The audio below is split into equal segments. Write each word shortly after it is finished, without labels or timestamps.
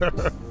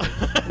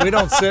We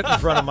don't sit in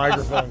front of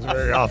microphones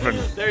very often.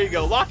 There you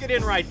go. Lock it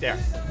in right there.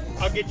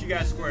 I'll get you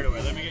guys squared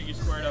away. Let me get you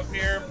squared up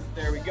here.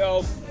 There we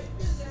go.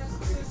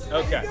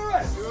 Okay.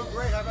 Doing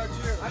great. How about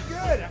you? I'm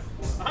good.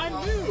 I'm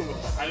new.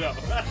 I know.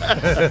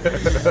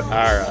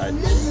 All right.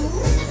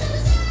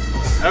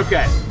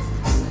 Okay.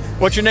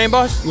 What's your name,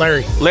 boss?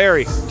 Larry.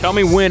 Larry. Tell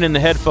me when in the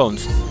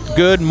headphones.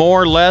 Good,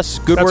 more, less.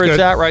 Good. That's Where it's good.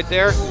 at right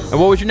there. And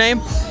what was your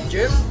name?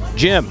 Jim.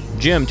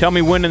 Jim, tell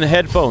me when in the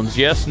headphones.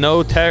 Yes,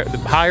 no,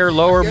 higher,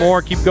 lower,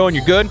 more. Keep going.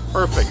 You're good?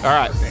 Perfect. All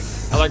right.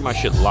 I like my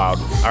shit loud.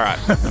 All right.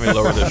 Let me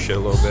lower this shit a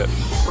little bit.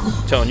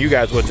 I'm telling you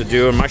guys what to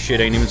do, and my shit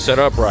ain't even set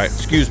up right.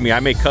 Excuse me. I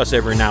may cuss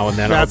every now and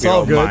then. That's I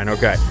hope you all don't good. mind.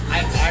 Okay.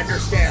 I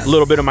understand. A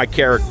little bit of my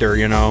character,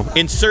 you know.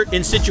 In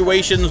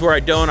situations where I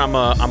don't, I'm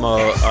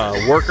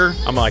a worker.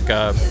 I'm like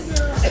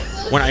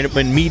when I'm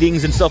in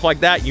meetings and stuff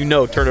like that,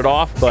 turn it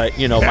off. But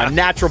my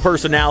natural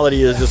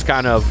personality is just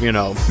kind of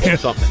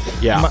something.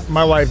 Yeah.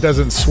 My wife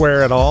doesn't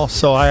swear at all,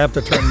 so I have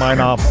to turn mine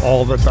off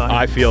all the time.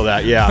 I feel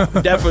that. Yeah.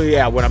 Definitely.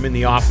 Yeah. When I'm in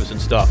the office and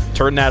stuff,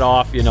 turn that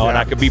off. And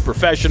I could be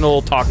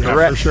professional, talk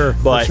direct. For sure.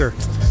 But for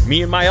sure.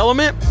 me and my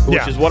element,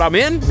 which is what I'm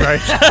in.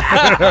 Right.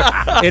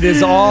 It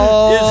is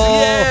all.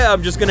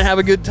 I'm just gonna have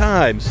a good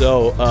time.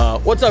 So,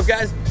 what's up,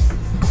 guys?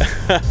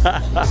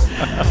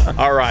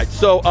 All right.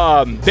 So,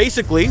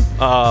 basically,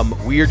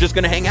 we are just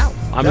gonna hang out.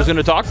 I'm just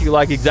gonna talk to you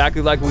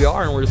exactly like we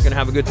are, and we're just gonna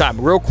have a good time.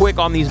 Real quick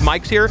on these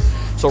mics here.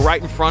 So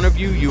right in front of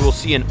you, you will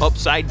see an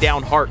upside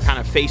down heart kind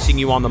of facing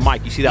you on the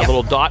mic. You see that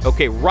little dot?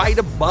 Okay, right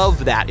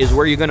above that is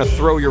where you're going to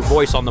throw your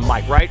voice on the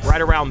mic, right?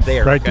 Right around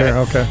there. Right there,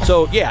 okay.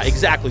 So, yeah,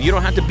 exactly. You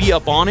don't have to be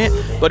up on it,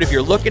 but if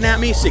you're looking at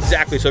me,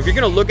 exactly. So if you're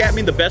going to look at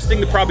me, the best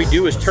thing to probably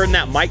do is turn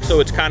that mic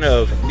so it's kind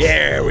of,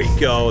 there we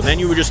go. Then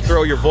you would just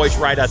throw your voice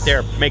right out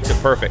there. Makes it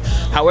perfect.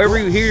 However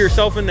you hear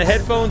yourself in the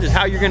headphones is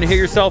how you're going to hear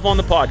yourself on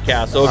the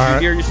podcast. So if you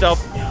hear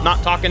yourself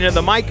not talking into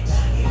the mic,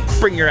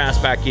 bring your ass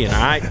back in, all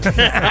right?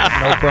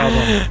 No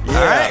problem.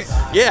 All right.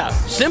 Yeah,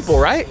 simple,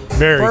 right?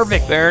 Very.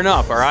 Perfect. Fair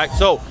enough, all right?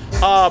 So,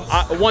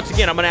 once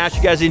again, I'm going to ask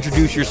you guys to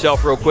introduce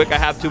yourself real quick. I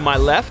have to my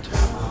left,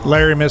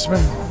 Larry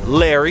Missman.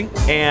 Larry,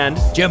 and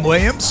Jim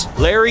Williams.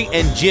 Larry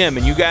and Jim,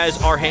 and you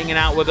guys are hanging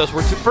out with us.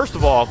 First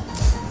of all,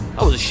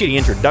 that was a shitty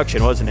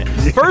introduction, wasn't it?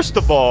 First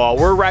of all,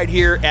 we're right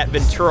here at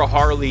Ventura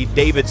Harley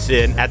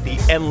Davidson at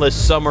the Endless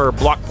Summer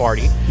Block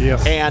Party.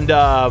 Yeah. And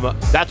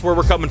that's where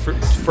we're coming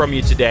from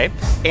you today.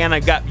 And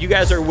you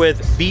guys are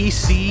with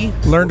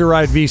VC. Learn to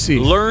ride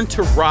VC. Learn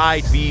to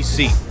ride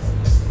VC.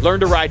 Learn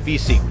to ride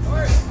VC.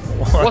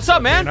 What's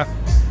up, man? Dana?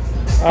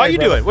 How you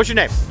brother. doing? What's your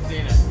name?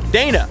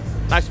 Dana.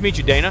 Nice to meet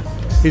you, Dana.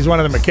 He's one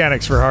of the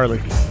mechanics for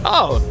Harley.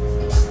 Oh,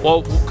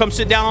 well, come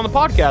sit down on the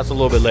podcast a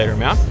little bit later,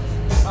 man.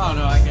 Oh,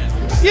 no, I can't.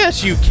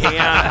 Yes, you can.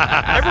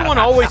 Everyone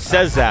always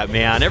says that,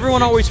 man.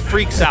 Everyone always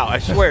freaks out. I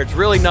swear, it's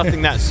really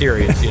nothing that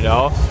serious,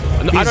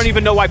 I don't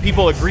even know why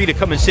people agree to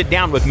come and sit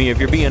down with me if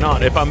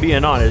I'm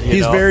being honest.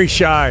 He's very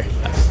shy.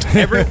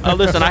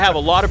 Listen, I have a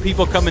lot of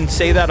people come and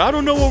say that. I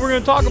don't know what we're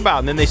going to talk about.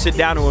 And then they sit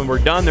down, and when we're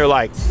done, they're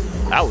like,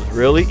 that was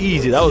really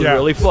easy. That was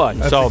really fun.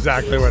 That's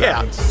exactly what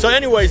happens. So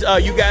anyways,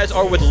 you guys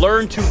are with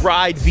Learn to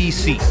Ride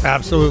VC.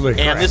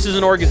 Absolutely. And this is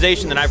an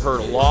organization that I've heard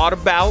a lot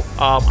about.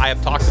 I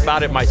have talked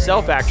about it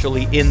myself,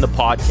 actually, in the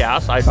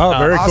podcast.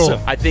 Very cool.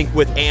 I think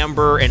with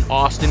Amber and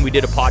Austin, we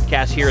did a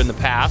podcast here in the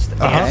past.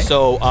 And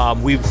so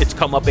it's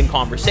come up in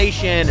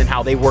conversation and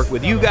how they work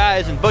with you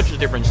guys and a bunch of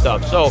different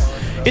stuff. So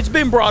it's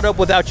been brought up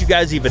without you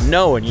guys even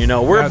knowing.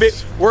 We're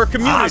a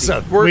community.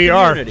 Awesome. We're a We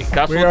community. are.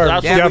 That's We what are. we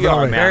are,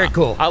 Definitely. man. Very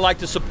cool. I like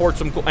to support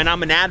and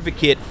I'm an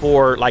advocate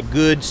for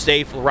good,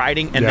 safe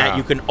riding, and that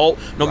you can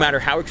no matter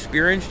how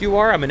experienced you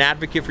are, I'm an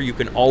advocate for you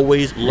can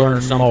always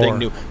learn something more.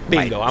 new.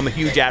 Bingo. I'm a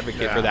huge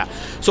advocate for that.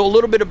 So a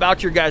little bit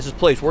about your guys'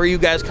 place. Where are you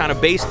guys kind of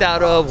based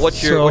out of?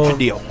 What's your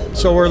deal?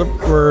 So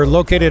we're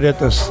located in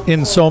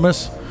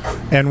Somas,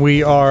 and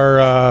we are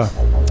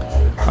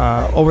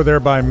over there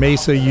by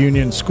Mesa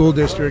Union School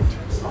District,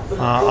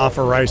 off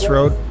of Rice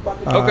Road.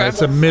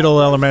 It's a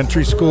middle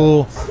elementary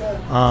school.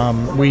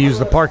 We use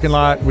the parking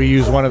lot. We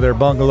use one of their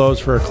bungalows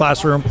for a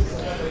classroom.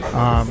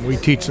 We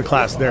teach the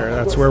class there.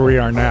 That's where we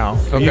are now.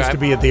 We used to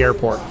be at the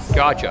airport.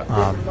 Gotcha.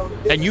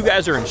 And you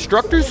guys are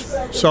instructors?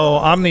 So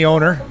I'm the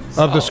owner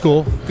of the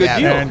school. Good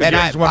deal. And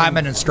I'm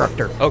an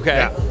instructor. Okay.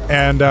 Yeah.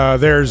 And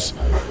there's,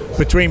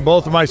 between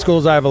both of my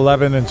schools, I have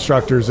 11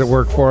 instructors that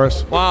work for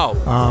us. Wow.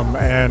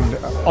 And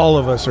all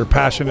of us are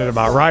passionate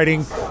about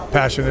riding,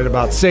 passionate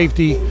about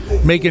safety,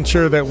 making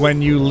sure that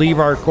when you leave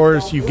our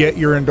course, you get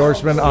your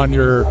endorsement on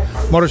your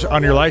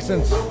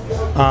license.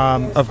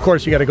 Of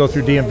course, you got to go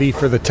through DMV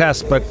for the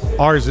test, but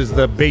ours is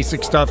the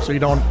basic stuff, so you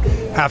don't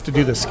have to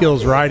do the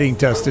skills riding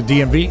test at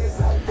DMV.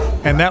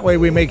 And that way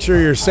we make sure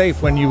you're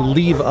safe when you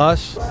leave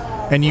us,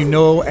 and you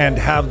know and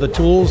have the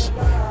tools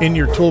in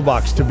your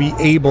toolbox to be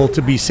able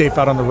to be safe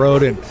out on the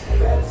road. And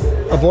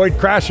avoid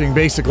crashing,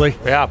 basically.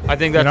 Yeah, I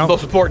think that's the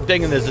most important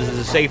thing in this is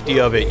the safety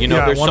of it.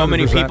 There's so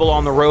many 100%. people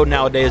on the road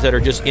nowadays that are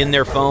just in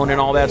their phone and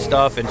all that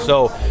stuff. And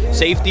so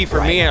safety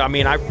for me, I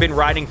mean, I've been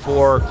riding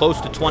for close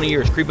to 20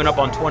 years, creeping up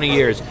on 20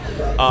 years.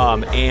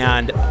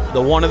 And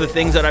one of the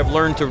things that I've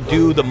learned to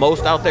do the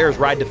most out there is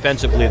ride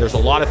defensively. There's a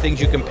lot of things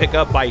you can pick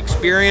up by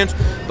experience,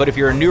 but if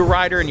you're a new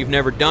rider and you've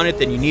never done it,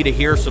 then you need to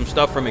hear some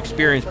stuff from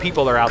experienced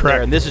people that are out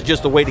there. And this is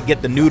just a way to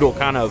get the noodle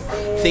kind of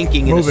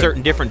thinking in a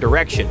certain different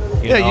direction.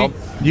 You know?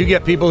 You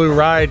get people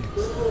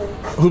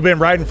who've been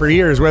riding for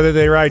years, whether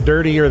they ride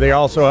dirty or they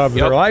also have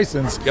their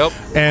license,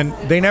 and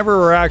they never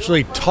were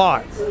actually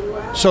taught.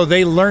 So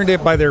they learned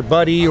it by their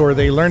buddy or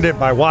they learned it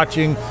by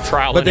watching,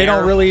 but they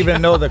don't really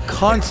even know the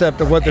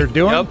concept of what they're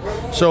doing.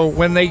 So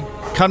when they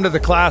come to the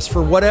class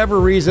for whatever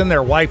reason,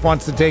 their wife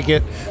wants to take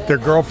it, their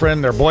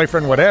girlfriend, their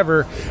boyfriend,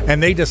 whatever,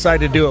 and they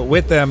decide to do it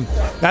with them,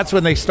 that's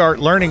when they start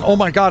learning, oh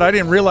my God, I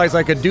didn't realize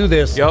I could do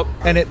this.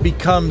 And it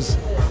becomes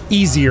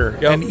easier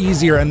and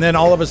easier, and then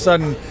all of a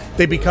sudden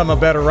they become a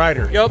better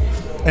rider.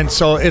 And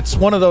so it's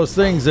one of those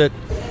things that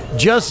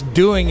just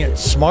doing it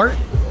smart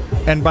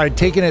and by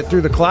taking it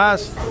through the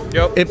class,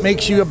 it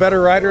makes you a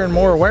better rider and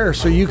more aware,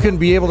 so you can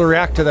be able to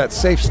react to that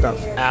safe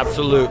stuff.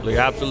 Absolutely.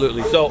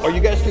 So are you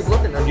guys keep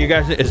looking? Or do you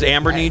guys, is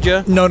Amber need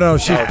you? No,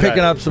 she's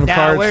picking up some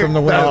cards from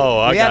the window. Oh,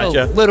 I gotcha. We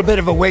had a little bit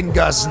of a wind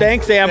gust.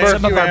 Thanks, Amber.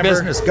 Some of our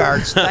business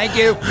cards. Thank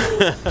you.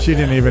 She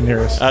didn't even hear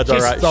us. That's all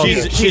right.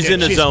 She's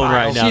in the zone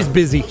right now. She's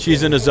busy.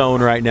 She's in the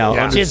zone right now.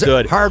 Yeah.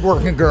 Understood. She's a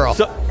hard-working girl.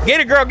 So, get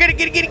it, girl. Get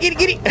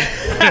it.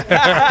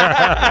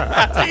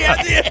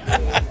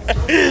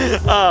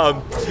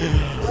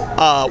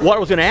 What I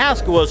was going to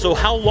ask was, so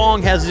how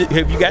long have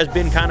you guys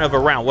been kind of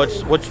around? When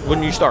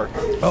did you start?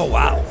 Oh,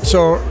 wow.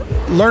 So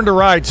Learn to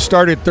Ride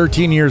started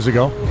 13 years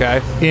ago.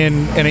 Okay.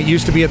 And it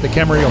used to be at the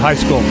Camarillo High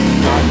School.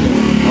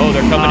 Oh,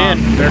 they're coming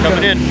in. They're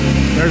coming in.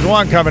 There's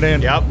one coming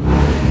in. Yep.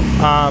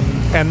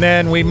 And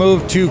then we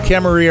moved to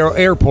Camarillo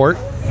Airport.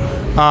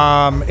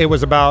 It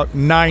was about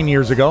 9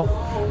 years ago.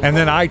 And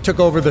then I took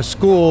over the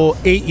school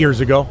 8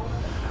 years ago.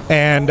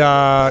 And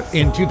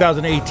in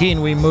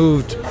 2018, we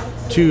moved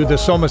to the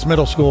Somas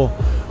Middle School,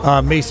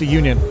 Mesa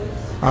Union,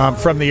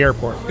 from the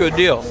airport. Good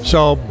deal.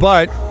 So,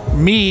 but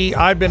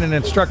I've been an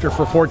instructor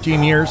for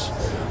 14 years.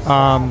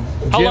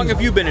 How long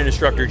have you been an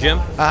instructor, Jim?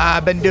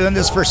 I've been doing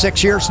this for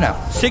 6 years now.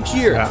 6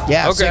 years?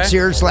 Yeah, okay. 6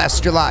 years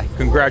last July.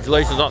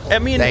 Congratulations.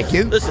 Thank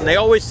you. Listen, they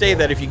always say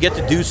that if you get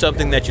to do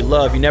something that you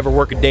love, you never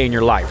work a day in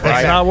your life,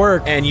 right? It's not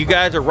work. And you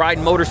guys are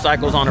riding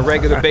motorcycles on a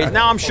regular basis.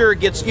 Now, I'm sure it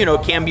gets,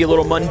 can be a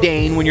little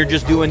mundane when you're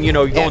just doing,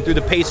 you're going through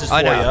the paces for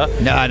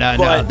you.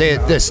 No.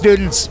 The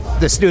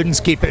students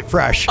keep it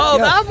fresh. Oh,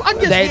 yeah. I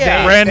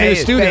guess, brand new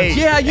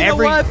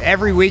students.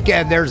 Every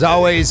weekend, there's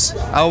always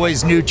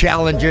new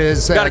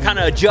challenges. You got to kind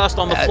of adjust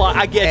on the fly.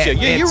 I get you.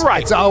 You're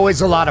right. It's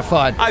always a lot of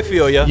fun. I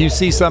feel you. You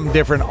see something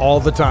different all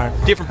the time.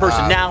 Different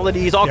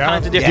personalities, all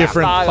kinds of different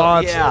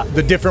styles. Thoughts,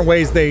 the different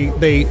ways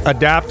they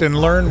adapt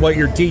and learn what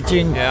you're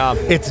teaching. Yeah.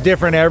 It's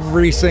different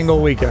every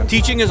single weekend.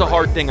 Teaching is a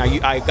hard thing.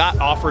 I got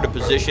offered a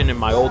position in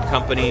my old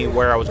company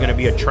where I was going to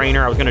be a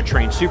trainer. I was going to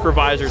train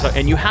supervisors,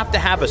 and you have to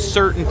have a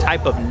certain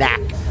type of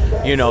knack.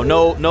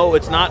 No,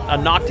 it's not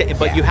a knock to,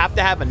 but you have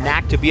to have a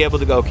knack to be able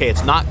to go, okay,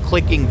 it's not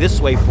clicking this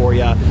way for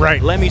you.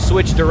 Right. Let me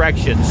switch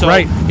directions. So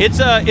right. It's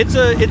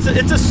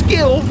a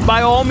skill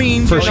by all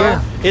means. For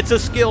sure. It's a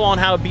skill on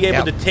how to be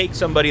able to take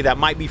somebody that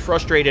might be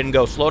frustrated and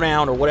go slow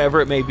down or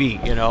whatever it may be.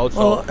 So.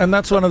 Well, and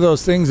that's one of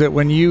those things that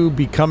when you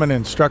become an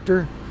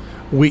instructor,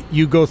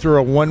 you go through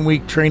a 1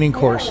 week training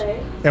course,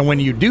 and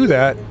when you do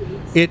that,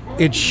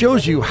 it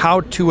shows you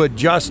how to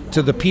adjust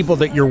to the people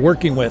that you're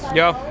working with.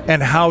 Yeah.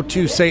 And how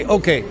to say,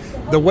 okay,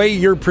 the way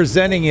you're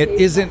presenting it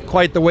isn't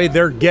quite the way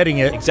they're getting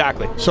it.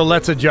 Exactly. So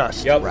let's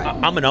adjust. Yep. Right.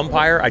 I'm an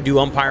umpire. I do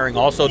umpiring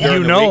also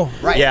during the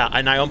week. Right. Yeah,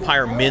 and I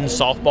umpire men's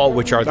softball,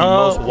 which are the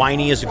most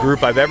whiniest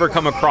group I've ever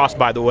come across,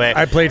 by the way.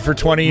 I played for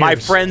 20 years. My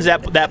friends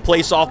that play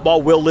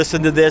softball will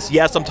listen to this.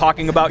 Yes, I'm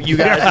talking about you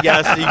guys.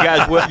 Yes, you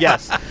guys will.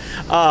 Yes.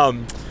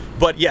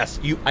 But yes,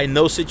 in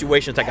those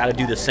situations, I got to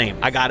do the same.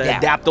 I got to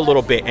adapt a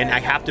little bit, and I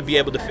have to be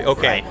able to.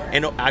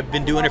 And I've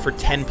been doing it for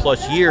 10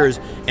 plus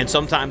years, and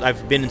sometimes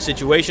I've been in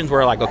situations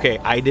where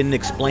I didn't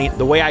explain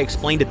the way I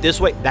explained it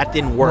this way. That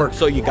didn't work.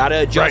 So you got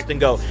to adjust and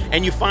go,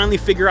 and you finally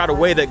figure out a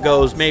way that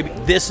goes. Maybe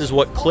this is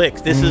what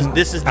clicks. This is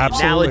the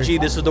analogy.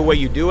 This is the way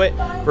you do it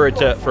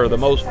for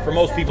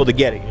most people to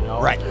get it.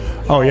 Right.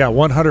 Oh yeah,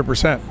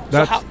 100%.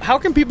 So how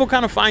can people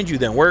kind of find you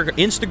then? Where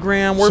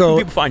Instagram? Where can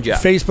people find you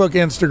at? Facebook,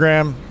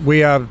 Instagram. We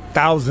have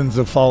thousands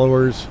of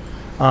followers,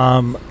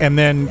 and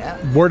then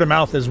word of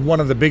mouth is one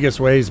of the biggest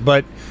ways.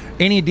 But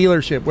any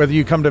dealership, whether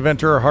you come to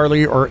Ventura or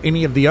Harley or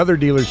any of the other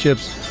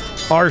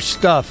dealerships, our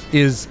stuff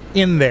is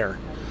in there.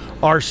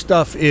 Our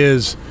stuff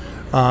is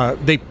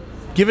they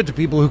give it to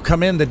people who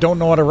come in that don't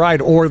know how to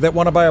ride or that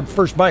want to buy a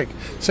first bike.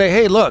 Say,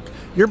 hey, look,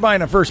 you're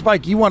buying a first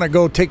bike. You want to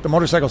go take the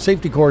motorcycle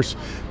safety course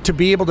to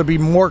be able to be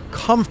more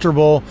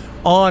comfortable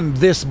on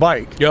this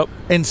bike. Yep.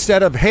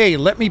 Instead of, hey,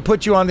 let me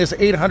put you on this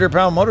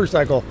 800-pound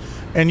motorcycle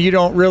and you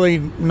don't really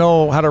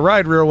know how to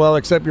ride real well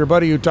except your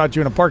buddy who taught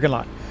you in a parking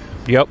lot.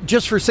 Yep.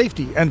 just for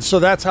safety. And so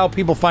that's how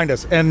people find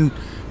us. And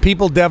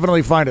people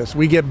definitely find us.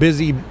 We get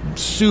busy,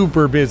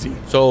 super busy.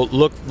 So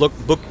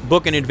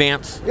book in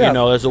advance. Yeah. You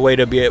know, as a way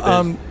to be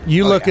able.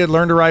 You look at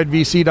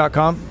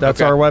learntoridevc.com.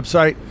 That's Okay. our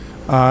website.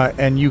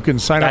 And you can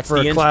sign That's up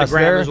for the a class Instagram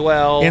there as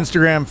well.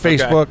 Instagram,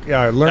 Facebook,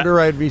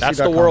 learntoridevc.com. That's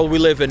the world we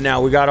live in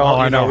now. We got all,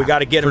 I know. we got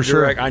to get them For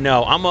sure. direct. I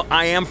know.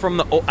 I am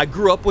from I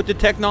grew up with the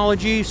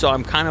technology, so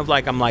I'm kind of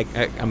like,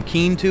 I'm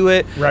keen to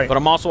it. Right. But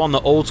I'm also on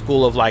the old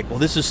school of like, well,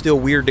 this is still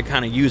weird to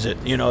kind of use it.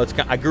 You know,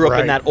 I grew up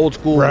in that old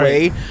school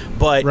way,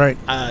 but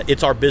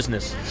it's our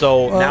business.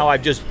 So now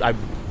I've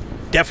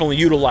definitely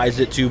utilized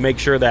it to make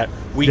sure that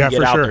we can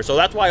get out there. So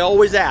that's why I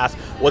always ask,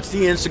 what's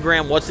the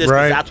Instagram? What's this?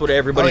 Because that's what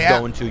everybody's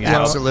going to. You know?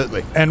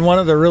 Absolutely. And one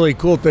of the really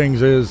cool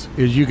things is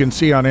you can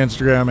see on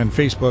Instagram and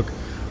Facebook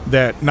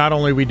that not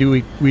only we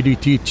do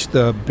teach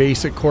the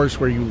basic course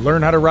where you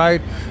learn how to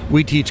ride,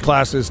 we teach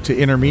classes to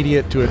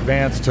intermediate, to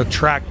advanced, to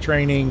track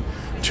training,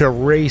 to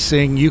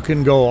racing. You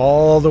can go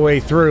all the way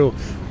through.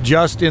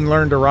 Just in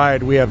Learn to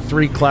Ride, we have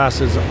 3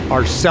 classes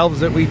ourselves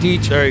that we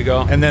teach. There you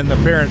go. And then the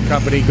parent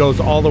company goes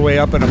all the way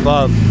up and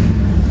above.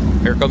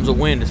 Here comes the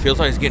wind. It feels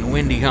like it's getting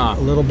windy, huh?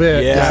 A little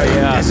bit.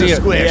 Yeah. It's a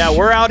squish. Yeah,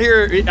 we're out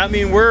here. I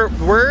mean,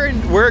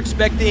 we're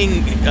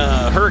expecting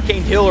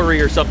Hurricane Hillary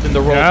or something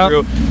to roll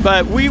through.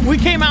 But we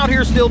came out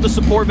here still to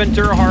support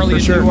Ventura Harley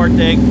and do our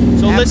thing.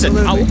 So listen,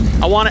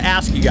 I want to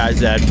ask you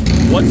guys that.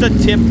 What's a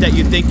tip that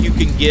you think you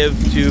can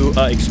give to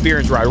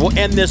experienced rider? We'll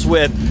end this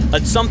with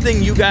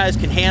something you guys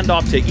can hand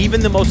off to even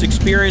the most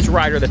experienced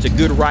rider that's a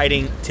good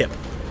riding tip.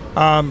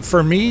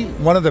 For me,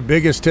 one of the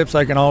biggest tips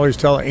I can always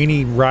tell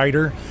any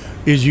rider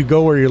is you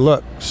go where you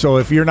look. So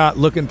if you're not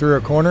looking through a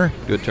corner,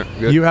 Good.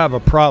 you have a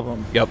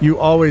problem. Yep. You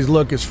always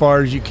look as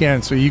far as you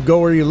can. So you go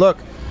where you look,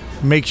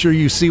 make sure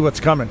you see what's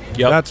coming.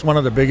 Yep. That's one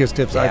of the biggest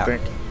tips, I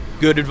think.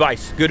 Good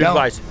advice. Good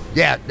advice.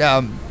 Yeah,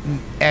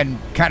 and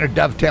kind of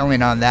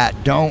dovetailing on that,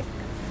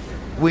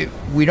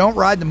 we don't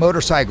ride the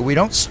motorcycle. We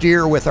don't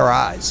steer with our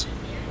eyes.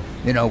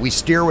 You know, we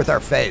steer with our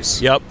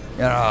face. Yep.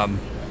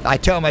 I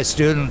tell my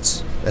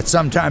students that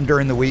sometime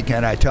during the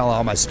weekend, I tell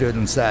all my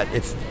students that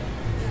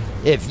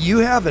if you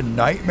have a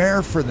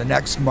nightmare for the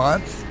next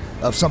month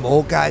of some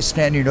old guy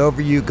standing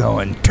over you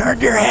going,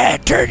 turn your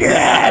head, turn your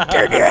head,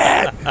 turn your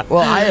head.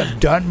 Well, I have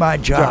done my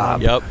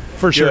job. Yep.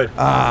 For sure.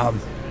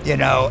 You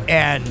know,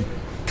 and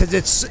because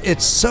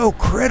it's so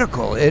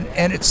critical.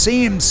 And it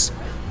seems,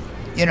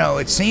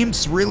 it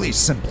seems really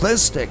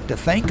simplistic to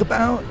think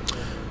about.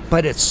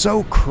 But it's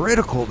so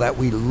critical that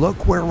we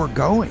look where we're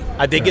going.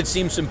 I think it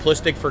seems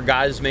simplistic for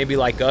guys maybe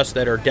like us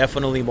that are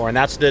definitely more, and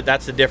that's the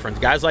difference.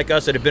 Guys like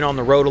us that have been on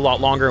the road a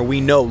lot longer, and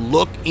we know,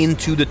 look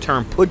into the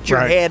turn, put your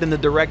head in the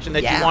direction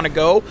that you want to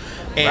go,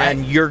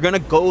 and you're going to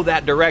go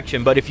that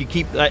direction. But if you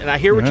keep, and I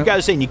hear what you guys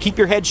are saying, you keep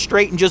your head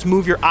straight and just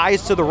move your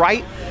eyes to the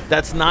right,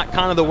 that's not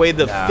kind of the way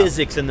the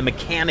physics and the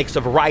mechanics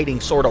of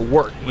riding sort of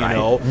work, you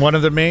know? One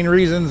of the main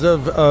reasons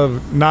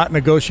of not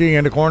negotiating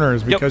into corner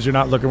is because you're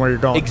not looking where you're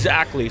going.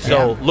 Exactly.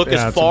 So look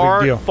as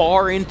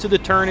far into the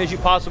turn as you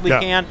possibly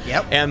can.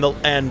 Yep.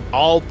 And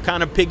I'll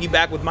kind of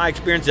piggyback with my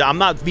experience. I'm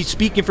not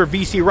speaking for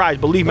VC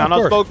Rides. Believe me, I'm not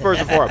a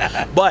spokesperson for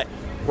them. But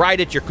ride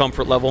at your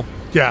comfort level.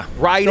 Yeah.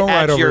 Ride Don't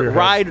at ride your over your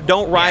ride. head.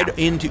 Don't ride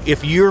into.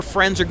 If your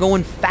friends are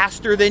going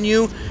faster than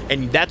you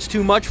and that's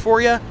too much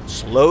for you,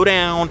 slow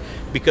down,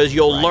 because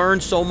you'll learn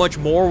so much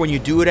more when you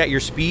do it at your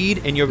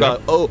speed, and you'll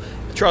go, oh.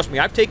 Trust me,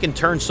 I've taken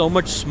turns so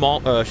much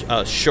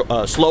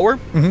slower,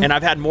 and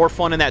I've had more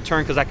fun in that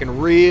turn because I can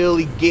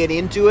really get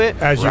into it.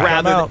 As you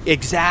come out.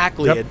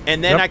 Exactly. Yep.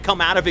 And then I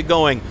come out of it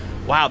going,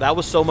 wow, that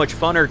was so much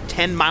funner,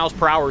 10 miles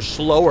per hour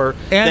slower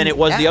than it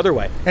was the other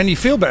way. And you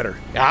feel better.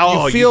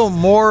 Oh, you feel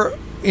more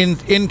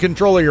in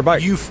control of your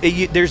bike. You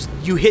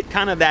hit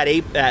kind of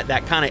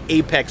that kind of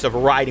apex of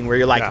riding where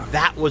you're like,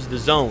 that was the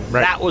zone.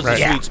 Right. That was the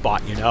sweet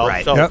spot, you know?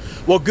 Right. So,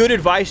 well, good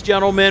advice,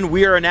 gentlemen.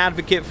 We are an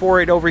advocate for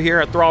it over here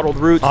at Throttled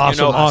Roots.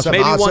 Awesome.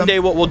 Maybe one day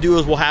what we'll do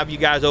is we'll have you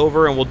guys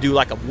over and we'll do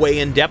like a way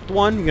in-depth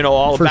one,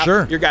 all For about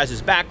sure. your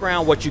guys'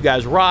 background, what you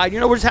guys ride.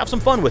 We'll just have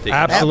some fun with it.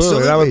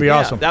 Absolutely. That would be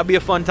awesome. That'd be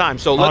a fun time.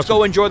 So let's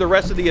go enjoy the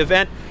rest of the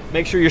event.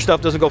 Make sure your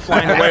stuff doesn't go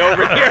flying away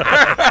over here.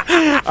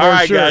 All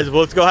right, guys. Well,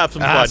 let's go have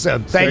some fun.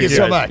 Awesome. Thank you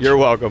so much. You're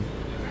welcome.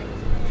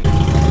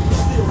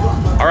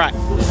 All right.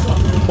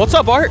 What's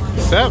up, Art?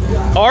 What's up?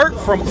 Art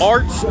from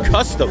Art's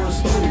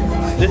Customs.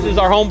 This is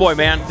our homeboy,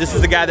 man. This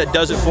is the guy that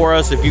does it for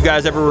us. If you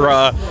guys ever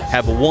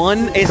have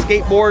won a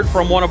skateboard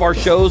from one of our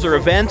shows or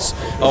events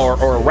or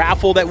a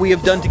raffle that we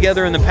have done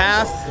together in the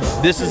past,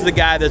 this is the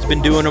guy that's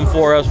been doing them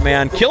for us,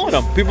 man. Killing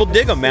them. People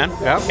dig them, man.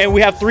 Yep. And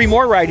we have 3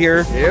 more right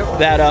here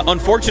that,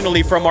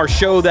 unfortunately, from our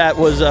show that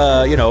was,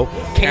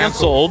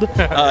 canceled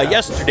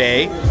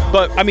yesterday.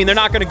 But I mean, they're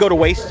not going to go to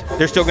waste.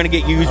 They're still going to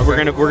get used.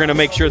 Okay. We're gonna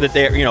make sure that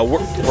they're,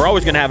 we're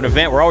always going to have an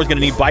event. We're always going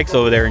to need bikes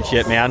over there and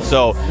shit, man.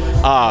 So,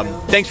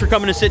 thanks for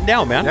coming and sitting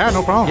down, man. Yeah,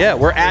 no problem. Yeah,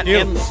 we're at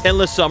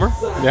Endless Summer.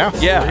 Yeah,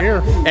 yeah. we're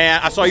here.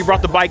 And I saw you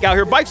brought the bike out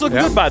here. Bike's looking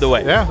good, by the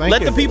way. Yeah, thank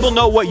Let you. the people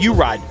know what you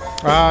ride.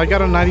 I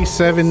got a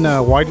 97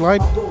 Wide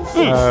Glide.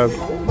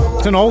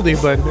 It's an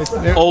oldie, but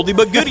Oldie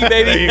but goodie,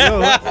 baby. There you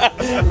go.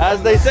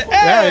 As they say.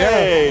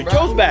 Hey,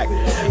 Joe's back.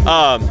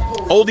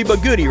 Oldie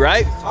but goodie,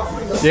 right?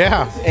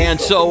 Yeah. And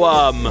so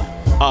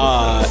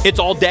it's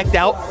all decked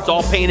out. It's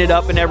all painted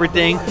up and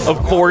everything.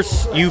 Of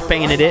course, you've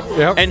painted it.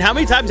 Yep. And how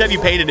many times have you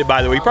painted it,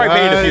 by the way? You probably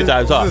painted it a few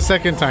times, huh? The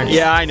second time.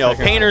 Yeah, I know.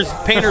 Painters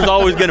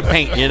always going to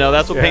paint. You know,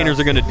 that's what painters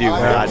are going to do.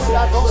 God.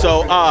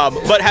 So,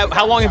 but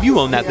how long have you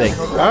owned that thing?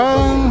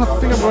 I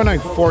think I'm going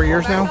like 4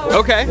 years now.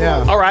 Okay.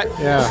 Yeah. All right.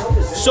 Yeah.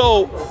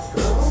 So,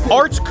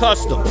 Arts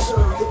Customs.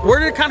 Where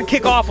did it kind of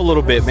kick off a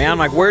little bit, man?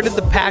 Like, where did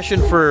the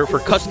passion for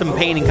custom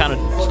painting kind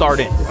of start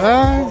in?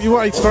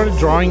 I started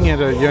drawing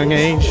at a young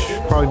age,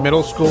 probably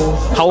middle school.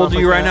 How old are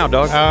you right now,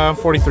 dog? I'm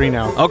 43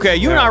 now. Okay,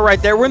 you and I are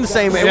right there. We're in the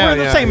same. We're in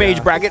the same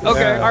age bracket. Okay,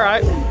 Yeah. all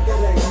right.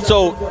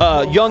 So,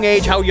 young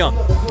age, how young?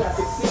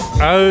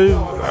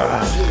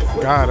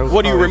 God, it was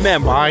What do you probably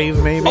remember?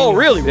 5 maybe. Oh,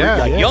 really? Yeah,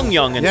 Like young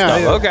and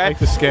stuff. Yeah. Okay. I like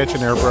to sketch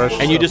and airbrush.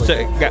 And you just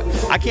say,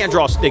 I can't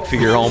draw a stick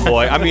figure,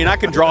 homeboy. I mean, I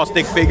can draw a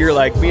stick figure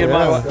like me and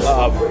my.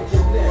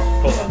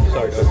 Hold on,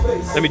 sorry.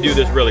 Let me do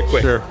this really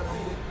quick. Sure.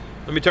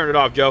 Let me turn it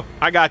off, Joe.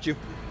 I got you.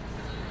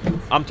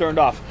 I'm turned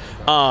off.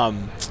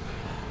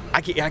 I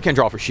can't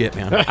draw for shit,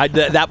 man.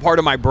 That part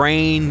of my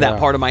brain, that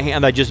part of my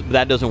hand,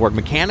 that doesn't work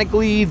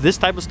mechanically. This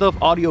type of stuff,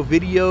 audio,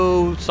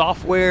 video,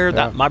 software,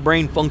 that my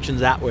brain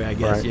functions that way, I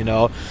guess. Right. You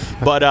know.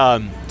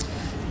 But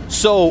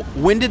so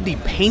when did the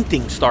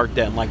painting start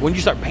then? Like, when did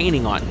you start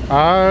painting on?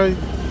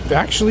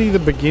 Actually, the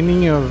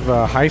beginning of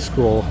high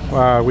school,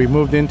 we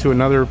moved into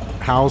another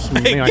house,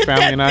 me, my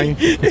family, and I.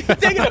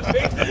 Taking a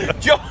picture,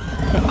 Joe.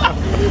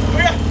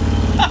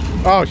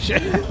 Oh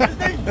shit! This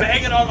thing's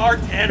banging on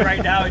R10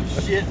 right now and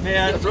shit,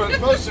 man. That's what it's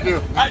supposed to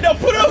do. I know,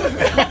 put it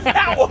on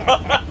that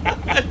one.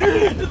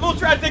 This fool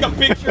trying to take a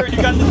picture and you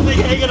got this thing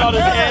hanging on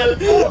his head.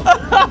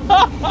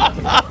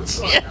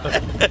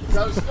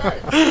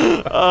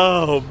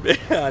 Oh,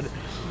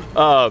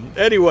 man.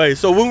 Anyway,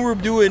 so when we were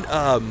doing,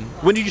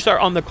 when did you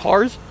start on the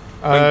cars?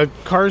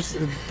 Cars,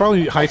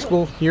 probably high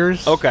school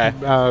years. Okay.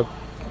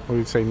 What would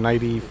you say,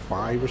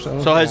 95 or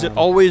so? So has it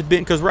always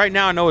been, because right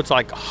now I know it's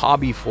like a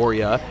hobby for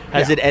you.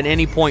 Has it at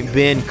any point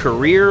been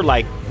career,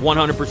 like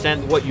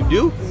 100% what you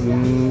do?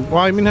 Well,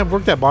 I mean, I've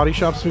worked at body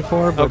shops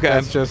before, but Okay.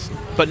 that's just...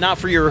 But not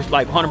for your,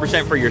 like,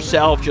 100% for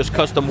yourself, just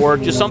custom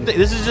work, just something.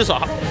 This is just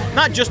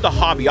not just a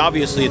hobby.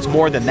 Obviously, it's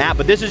more than that,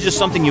 but this is just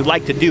something you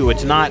like to do.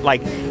 It's not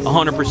like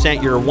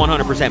 100% your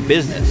 100%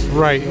 business.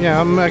 Right, yeah,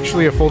 I'm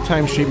actually a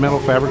full-time sheet metal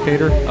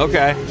fabricator.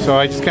 Okay. So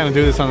I just kind of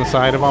do this on the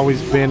side. I've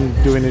always been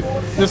doing it,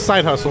 this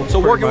side hustle. So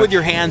pretty working with much.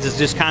 your hands is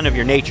just kind of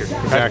your nature.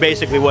 That's Exactly.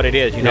 basically what it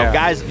is. You know, Yeah.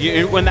 guys,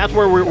 when that's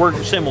where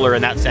we're similar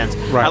in that sense.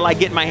 Right. I like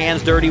getting my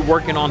hands dirty,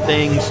 working on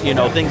things,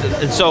 things.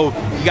 And so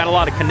you got a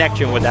lot of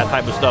connection with that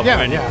type of stuff. Yeah,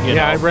 when, yeah, you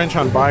know. I wrench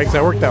on bikes.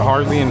 I worked at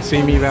Harley in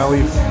Simi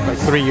Valley like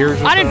 3 years.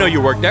 Or I didn't so. know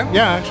you worked there.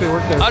 Yeah, I actually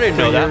worked there. I didn't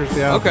know 3 that. years,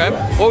 yeah. Okay.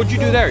 What would you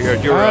do there?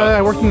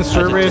 I worked in the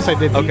service. I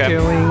did Okay.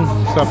 detailing,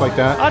 stuff like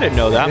that. I didn't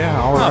know that. Yeah,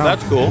 all Oh, around.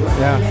 that's cool.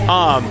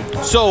 Yeah.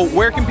 So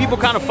where can people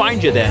kind of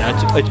find you then?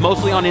 It's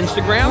mostly on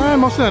Instagram?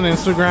 Mostly on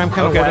Instagram,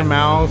 kind of Okay. word of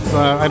mouth.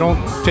 I don't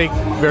take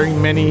very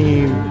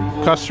many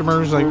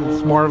customers. Like,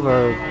 it's more of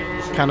a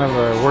kind of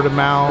a word of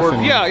mouth.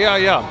 and-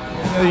 Yeah.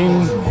 I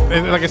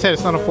mean, like I said,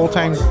 it's not a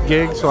full-time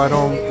gig, so I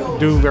don't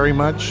do very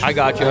much. I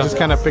gotcha. I just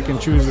kind of pick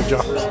and choose the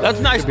jobs. That's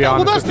nice. To be Well,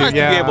 honest that's with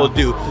you. nice to be able to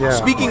do. Yeah.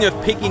 Speaking of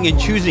picking and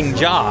choosing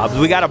jobs,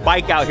 we got a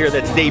bike out here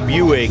that's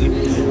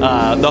debuting.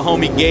 The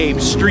homie Gabe,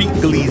 Street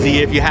Gleazy.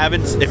 If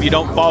you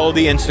don't follow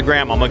the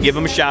Instagram, I'm gonna give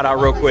him a shout out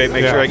real quick.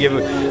 Make Yeah. sure I give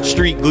him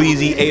Street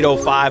Gleazy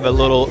 805 a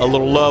little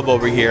love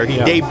over here. He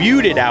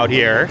debuted it out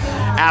here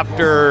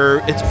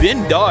after it's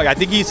been I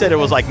think he said it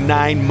was like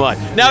 9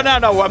 months. No.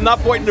 I'm not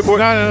pointing to board.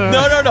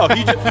 No.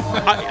 He just,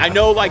 I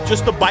know, like,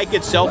 just the bike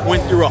itself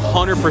went through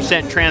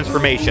 100%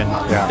 transformation.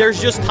 Yeah.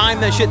 There's just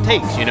time that shit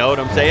takes, you know what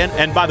I'm saying?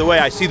 And by the way,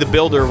 I see the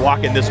builder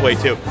walking this way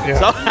too. Yeah.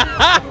 So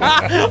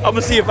I'm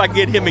gonna see if I can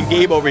get him and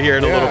Gabe over here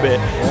in a little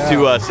bit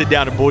to sit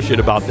down and bullshit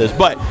about this.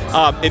 But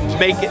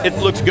it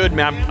looks good,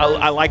 man.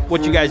 I like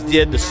what you guys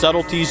did, the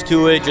subtleties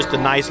to it, just a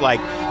nice,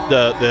 like,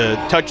 the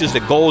touches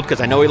of gold, because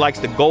I know he likes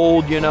the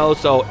gold,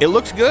 so it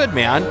looks good,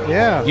 man.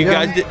 Yeah. You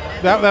guys did.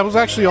 That was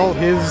actually all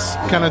his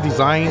kind of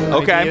design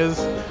ideas.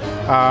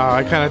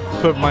 I kind of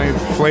put my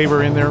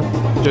flavor in there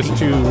just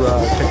to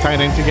tie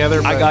it in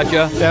together. I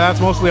gotcha. Yeah, that's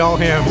mostly all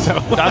him. So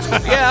That's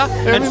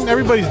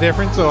everybody's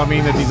different, so I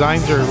mean the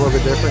designs are a little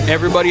bit different.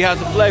 Everybody has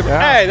a flavor.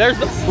 Yeah. Hey,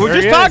 we're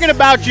There just he talking is.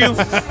 about you.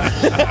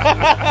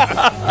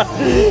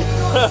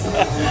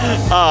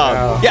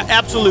 Yeah,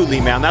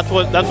 absolutely, man. That's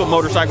what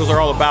motorcycles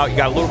are all about. You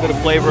got a little bit of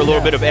flavor, a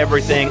little bit of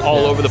everything,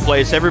 all over the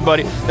place.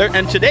 Everybody there,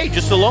 and today,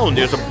 just alone,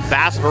 there's a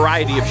vast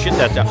variety of shit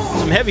that's out.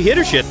 Some heavy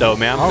hitter shit, though,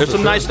 man. Oh, There's for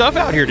some sure. nice stuff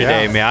out here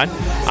today, man.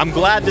 I'm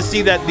glad to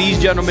see that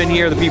these gentlemen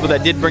here, the people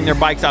that did bring their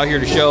bikes out here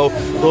to show,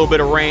 a little bit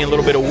of rain, a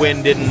little bit of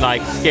wind didn't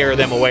like scare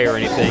them away or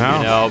anything,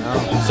 No.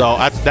 So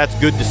that's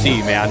good to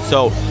see, man.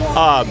 So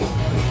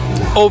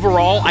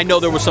overall, I know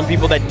there were some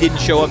people that didn't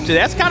show up today.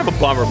 That's kind of a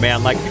bummer,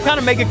 man. Like, you kind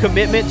of make a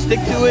commitment, stick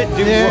to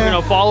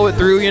it, follow it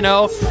through,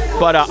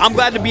 But I'm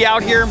glad to be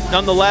out here.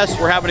 Nonetheless,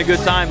 we're having a good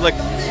time. Like,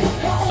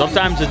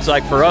 sometimes it's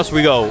like for us,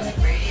 we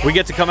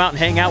get to come out and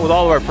hang out with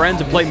all of our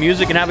friends and play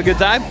music and have a good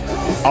time.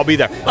 I'll be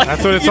there.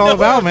 That's what it's all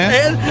about,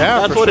 man.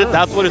 Yeah,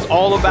 that's what it's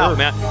all about,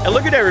 man. And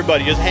look at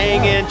everybody just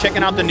hanging,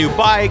 checking out the new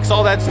bikes,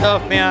 all that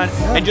stuff, man.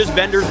 And just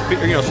vendors,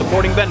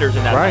 supporting vendors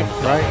in that. Right,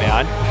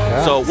 man.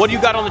 Yeah. So what do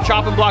you got on the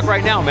chopping block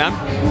right now, man?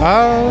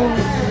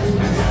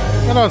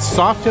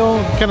 Soft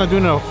Hill, kind of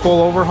doing a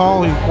full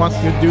overhaul. He wants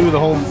to do the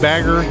whole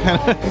bagger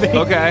kind of thing.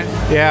 Okay.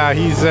 Yeah,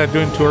 he's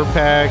doing tour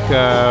pack,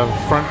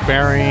 front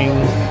bearing.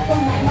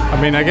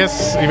 I mean, I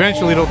guess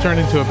eventually it'll turn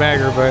into a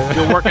bagger, but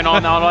you're working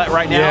on all that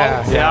right now.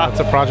 Yeah, it's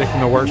a project in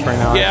the works right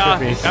now. Yeah,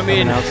 it should be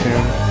coming out soon.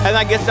 And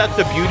I guess that's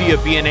the beauty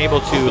of being able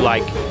to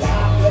like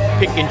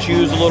pick and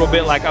choose a little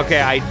bit. Like,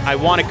 okay, I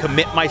want to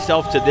commit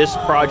myself to this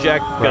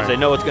project because I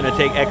know it's going to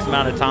take X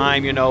amount of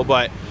time,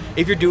 But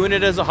if you're doing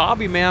it as a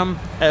hobby, man,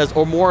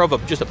 or more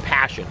of just a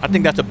passion, I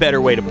think that's a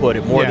better way to put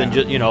it. More than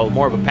just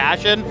more of a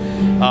passion.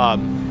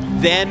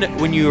 Then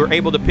when you're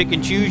able to pick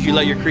and choose, you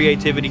let your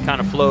creativity kind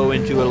of flow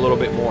into it a little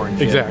bit more.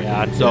 Exactly.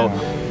 Yeah. So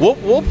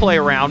we'll play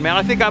around, man.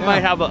 I think I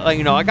might have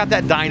I got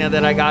that Dyna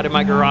that I got in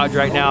my garage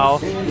right now,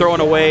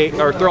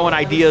 throwing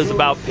ideas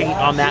about paint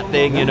on that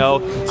thing.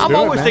 I'm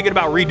always thinking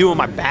about redoing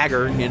my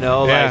bagger.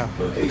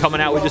 Like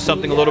coming out with just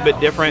something a little bit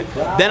different.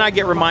 Then I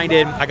get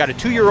reminded, I got a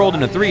 2-year-old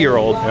and a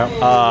 3-year-old.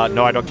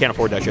 No, I can't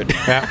afford that shit.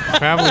 Yeah,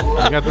 family.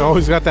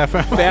 Always got that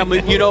family.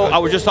 I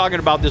was just talking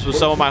about this with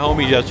some of my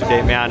homies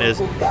yesterday, man. Is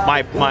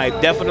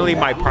definitely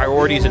my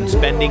priorities and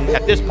spending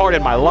at this part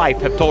in my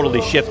life have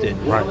totally shifted.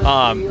 Right.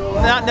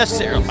 Not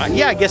necessarily,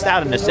 I guess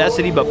out of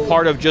necessity, but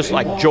part of just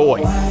like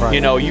joy. Right.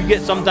 You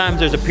get sometimes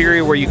there's a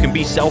period where you can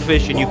be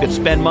selfish and you can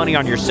spend money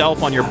on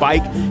yourself, on your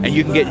bike, and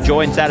you can get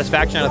joy and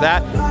satisfaction out of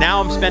that. Now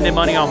I'm spending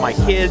money on my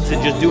kids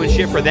and just doing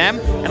shit for them,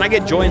 and I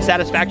get joy and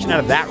satisfaction out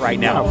of that right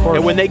now. Yeah,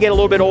 and when they get a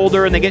little bit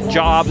older and they get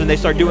jobs and they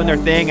start doing their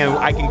thing, and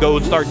I can go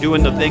and start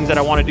doing the things that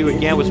I want to do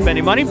again with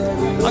spending money,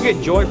 I'll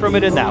get joy from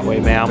it in that way,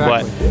 man.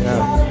 Exactly.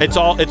 But it's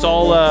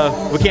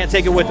all we can't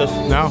take it with us.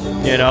 No.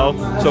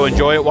 So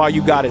enjoy it while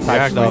you got it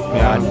type stuff,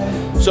 man.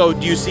 Yeah. So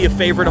do you see a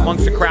favorite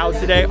amongst the crowd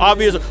today?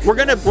 Obviously,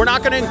 we're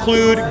not gonna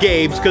include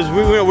Gabe's because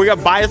we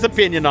got biased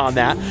opinion on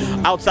that.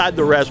 Outside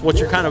the rest, what's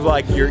your kind of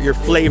like your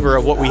flavor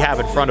of what we have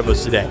in front of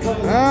us today?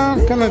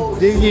 I'm kind of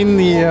digging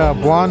the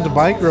blonde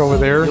biker over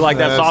there. You like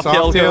that soft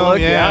tail look?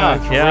 Yeah,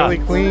 it's really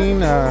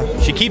clean.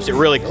 She keeps it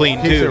really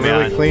clean keeps too, it man.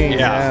 Really clean.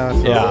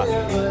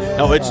 Yeah.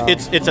 No,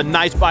 it's a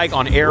nice bike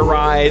on air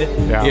ride.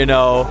 Yeah.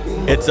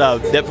 It's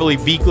definitely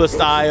Vikla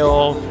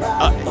style.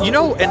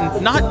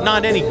 And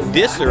not any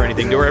diss or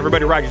anything to where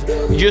everybody rides.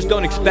 You just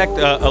don't expect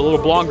a little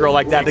blonde girl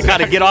like that to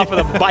kind of get off of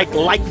the bike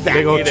like that.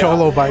 Big old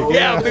cholo bike.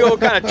 Yeah, big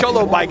old kind of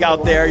cholo bike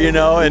out there,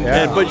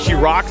 but she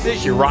rocks it,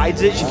 she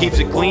rides it, she keeps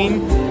it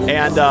clean,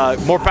 and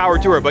more power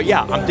to her. But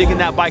yeah, I'm digging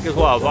that bike as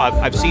well.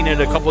 I've seen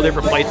it a couple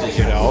different places,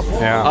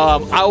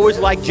 Yeah. I always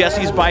like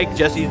Jesse's bike.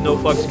 Jesse's No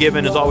Fucks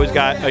Given has always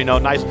got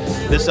nice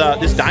this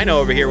dyno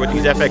over here with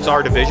these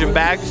FXR division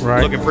bags,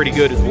 looking pretty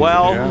good as well.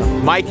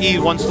 Yeah. Mikey,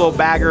 one slow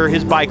bagger,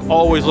 his bike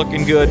always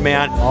looking good,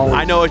 man. Always.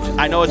 I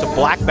know it's a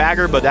black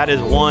bagger, but that is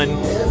one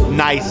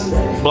nice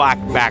black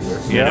bagger,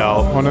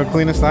 One of the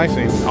cleanest I've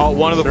seen. Oh,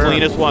 one of the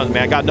cleanest ones,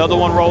 man. Got another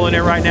one rolling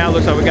in right now.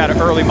 Looks like we got an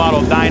early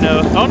model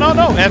dyno. Oh, no,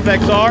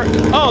 FXR.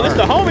 Oh, this is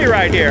the homie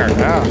right here.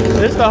 Yeah.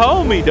 This is the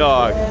homie,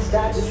 dog.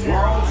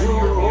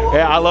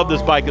 Yeah, I love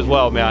this bike as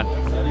well, man.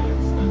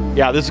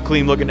 Yeah, this is a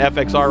clean looking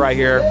FXR right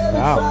here.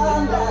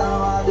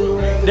 Wow.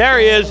 There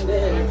he is.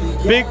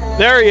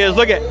 There he is.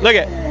 Look at.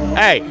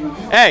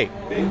 Hey,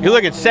 you're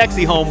looking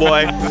sexy,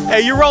 homeboy.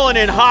 Hey, you're rolling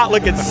in hot,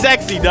 looking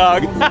sexy,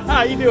 dog.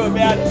 How you doing,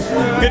 man?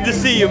 Good to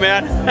see you,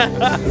 man.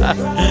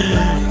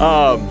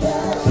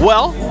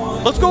 Well,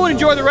 let's go and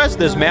enjoy the rest of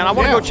this, man. I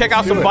want to go check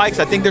out some bikes.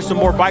 I think there's some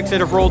more bikes that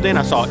have rolled in.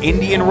 I saw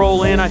Indian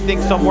roll in, I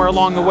think, somewhere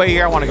along the way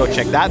here. I want to go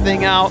check that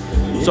thing out.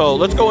 So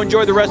let's go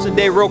enjoy the rest of the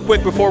day real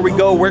quick before we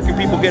go. Where can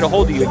people get a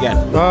hold of you again?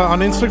 On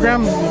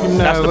Instagram. You can,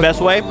 that's the best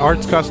way?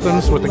 Arts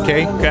Customs with a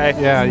K. Okay.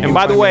 Yeah. And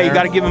by the way, you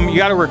got to give him, you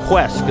got to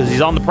request because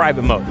he's on the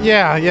private mode.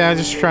 Yeah.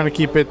 Just trying to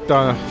keep it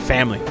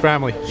family.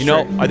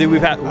 I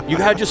think you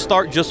had to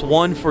start just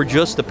one for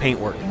just the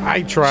paintwork.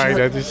 I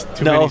tried. Just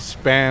too many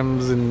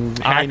spams and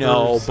hackers. I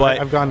know, but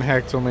I've gotten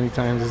hacked so many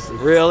times.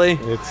 Really?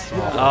 It's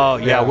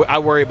awful. I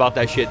worry about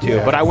that shit too.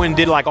 Yeah. But I went and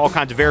did like all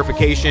kinds of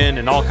verification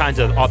and all kinds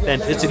of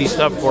authenticity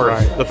stuff for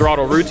the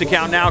Throttle Roots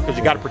account now because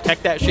you got to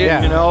protect that shit,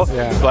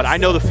 Yeah. But I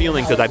know the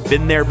feeling because I've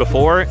been there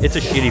before. It's a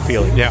shitty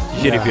feeling. Yeah.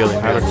 Shitty feeling.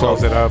 I had to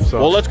close it up.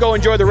 So. Well, let's go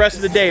enjoy the rest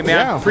of the day, man.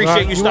 Yeah.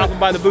 Appreciate you stopping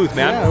by the booth,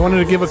 man. Yeah, I wanted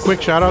to give a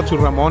quick shout out to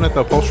Ramon at the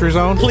Upholstery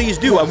Zone. Please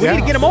do. We need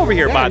to get him over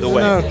here, by the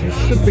way. You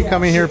should be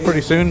coming here pretty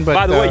soon. But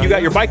by the way, you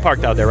got your bike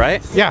parked out there,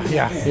 right?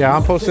 Yeah.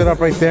 I'm posted up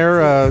right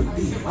there.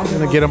 I'm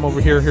gonna get him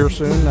over here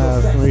soon.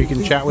 Where he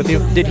can chat with you.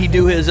 Did he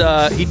do his?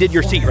 He did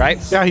your seat, right?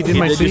 Yeah, he did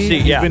my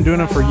seat. He's been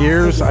doing it for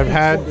years. I've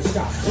had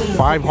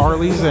 5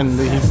 Harleys, and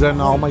he's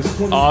done all my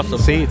Awesome.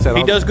 seats.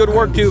 He does good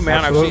work too, man.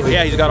 I've Absolutely.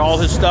 seen, he's got all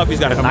his stuff.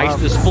 He's got a Come nice up.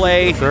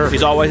 display. Sure.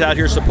 He's always out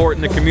here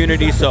supporting the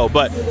community. So,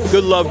 but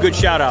good love, good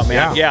shout out,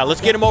 man. Yeah,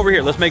 let's get him over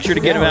here. Let's make sure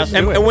to get him out. let's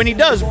do it. And when he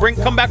does,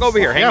 come back over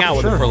here. Hang Yeah, out for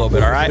with him sure. for a little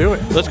bit, all right?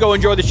 Let's do it. Let's go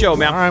enjoy the show,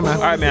 man. All right, man.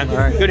 All right, man. All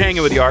right. Good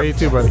hanging with you, Art. You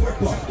too, buddy. Had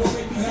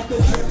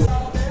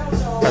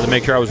to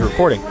make sure I was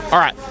recording. All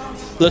right.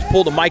 Let's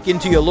pull the mic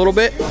into you a little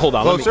bit. Hold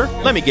on. Closer?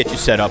 Let me get you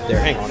set up there.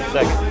 Hang on a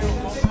second.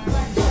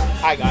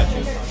 I got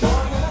you.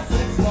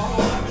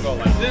 Go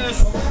like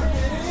this.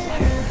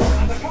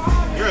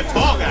 You're a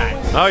tall guy.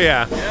 Oh,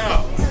 yeah.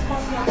 Yeah.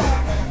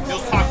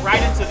 Just talk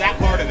right into that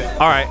part of it.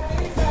 All right.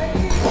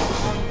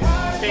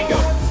 Bingo.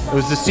 It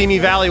was the Simi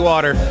Valley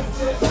water. Is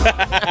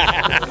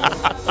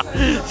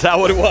that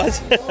what it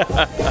was?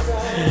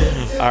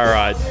 All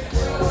right.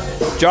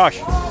 Josh.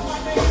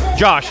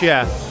 Josh,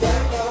 yeah.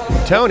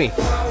 Tony,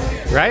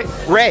 right?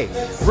 Ray.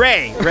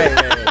 Ray.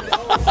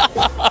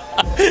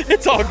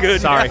 It's all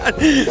good. Sorry. man.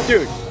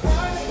 Dude,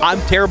 I'm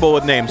terrible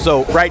with names.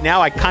 So right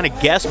now I kind of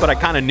guessed, but I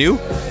kind of knew.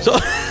 So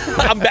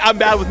I'm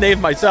bad with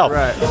names myself.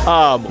 Right.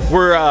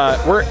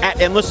 We're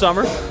at Endless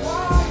Summer.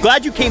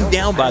 Glad you came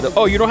down by the.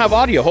 Oh, you don't have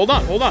audio. Hold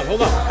on.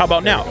 How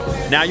about now?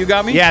 Now you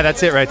got me? Yeah,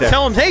 that's it right there.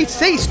 Tell him, hey,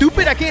 say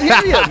stupid. I can't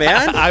hear you,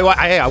 man.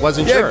 I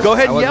wasn't Yeah, sure. go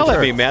ahead and I wasn't yell at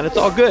sure. me, man. It's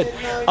all good.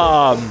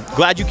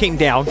 Glad you came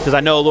down because I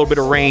know a little bit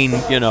of rain,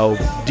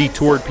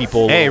 detoured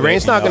people. Hey,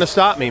 rain's not going to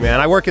stop me, man.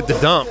 I work at the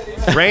dump.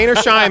 Rain or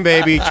shine,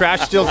 baby.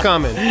 Trash still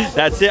coming.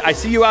 That's it. I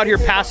see you out here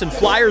passing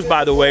flyers,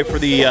 by the way, for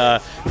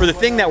the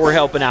thing that we're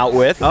helping out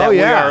with. Oh, that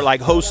yeah. We are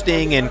like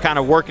hosting and kind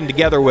of working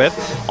together with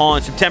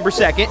on September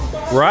 2nd.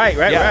 Right.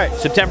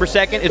 September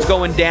 2nd. It's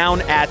going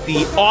down at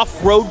the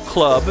Off-Road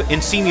Club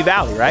in Simi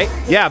Valley, right?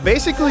 Yeah,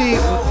 basically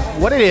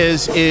what it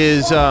is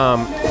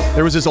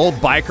there was this old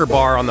biker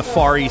bar on the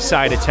far east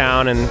side of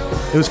town, and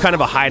it was kind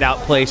of a hideout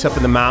place up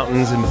in the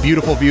mountains and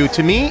beautiful view.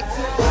 To me,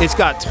 it's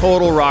got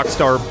total rock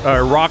store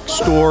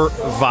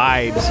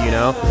vibes,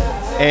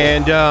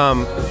 And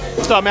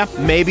What's up, man?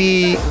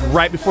 maybe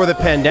right before the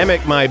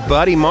pandemic, my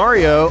buddy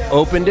Mario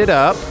opened it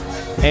up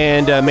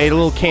and made a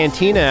little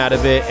cantina out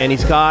of it, and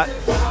he's got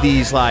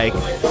these like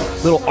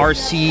little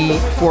RC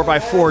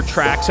 4x4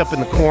 tracks up in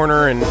the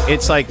corner, and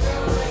it's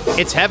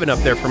heaven up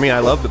there for me. I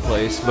love the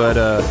place, but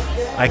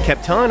I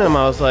kept telling him,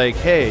 I was like,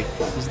 hey,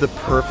 this is the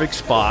perfect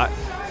spot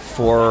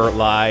for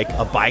like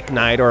a bike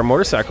night or a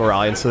motorcycle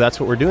rally, and so that's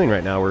what we're doing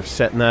right now. We're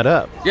setting that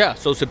up. Yeah,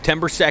 so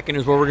September 2nd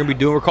is what we're going to be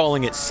doing. We're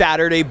calling it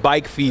Saturday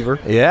Bike Fever.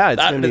 Yeah,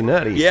 it's going to be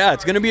nutty. Yeah,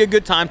 it's going to be a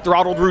good time.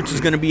 Throttled Roots is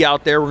going to be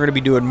out there. We're going to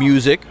be doing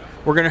music.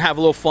 We're going to have a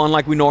little fun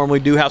like we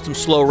normally do, have some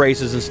slow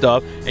races and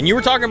stuff. And you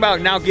were talking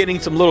about now getting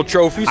some little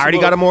trophies. I already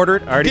got them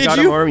ordered. Did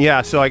you?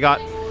 Yeah, so I got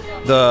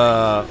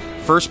the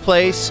first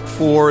place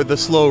for the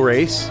slow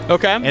race.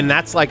 Okay. And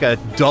that's like a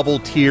double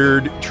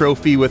tiered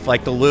trophy with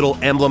like the little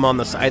emblem on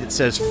the side that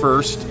says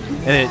first,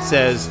 and it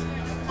says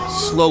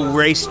slow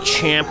race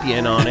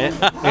champion on it.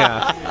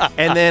 Yeah.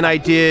 And then I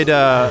did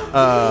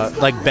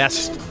like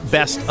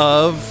best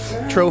of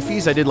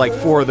trophies. I did like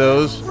 4 of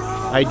those.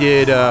 I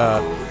did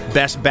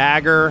best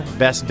bagger,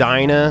 best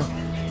Dyna,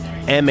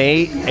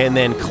 M8, and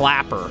then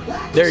clapper.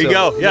 There you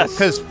go. Yes.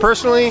 Because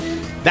personally,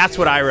 that's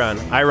what I run.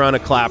 I run a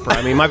clapper.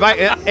 I mean, my bike,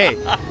 hey,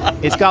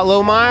 it's got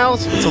low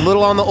miles. It's a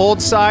little on the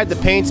old side. The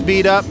paint's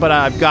beat up, but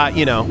I've got,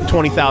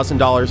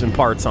 $20,000 in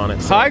parts on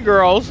it. So. Hi,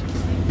 girls.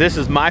 This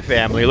is my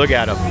family. Look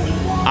at them.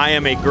 I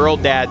am a girl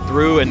dad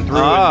through and through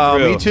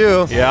and through. Me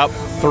too. Yep.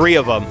 3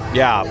 of them.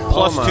 Yeah.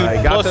 Plus my, 2.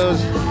 I got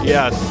those.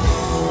 Yes.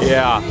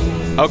 Yeah.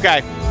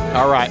 Okay.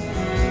 All right.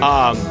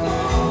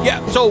 Yeah.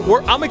 So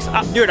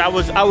dude. I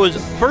was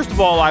first of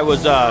all, I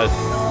was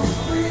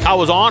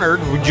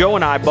honored, Joe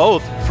and I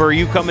both, for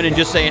you coming and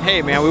just saying,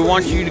 hey, man, we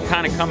want you to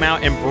kind of come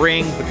out and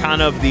bring the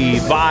kind of the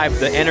vibe,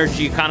 the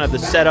energy, kind of the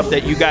setup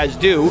that you guys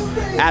do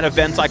at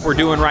events like we're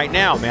doing right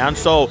now, man.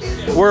 So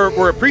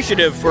we're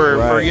appreciative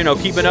for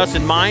keeping us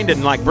in mind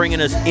and like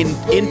bringing us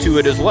into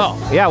it as well.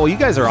 Yeah, well, you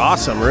guys are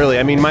awesome, really.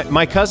 I mean,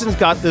 my cousin's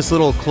got this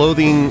little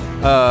clothing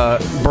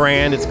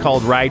brand. It's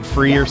called Ride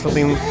Free or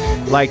something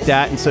like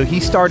that. And so he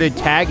started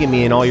tagging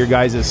me in all your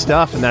guys'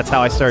 stuff, and that's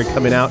how I started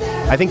coming out.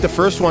 I think the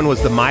first one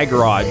was the My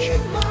Garage.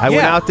 I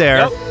went out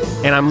there,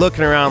 and I'm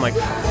looking around like,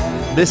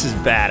 this is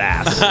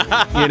badass,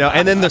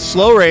 And then the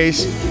slow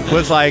race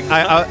was like,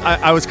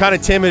 I was kind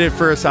of timid at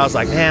first. I was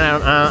like,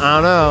 man,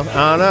 I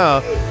don't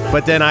know.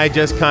 But then I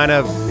just kind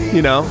of,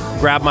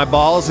 grabbed my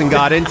balls and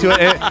got into it.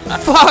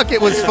 And fuck,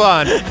 it was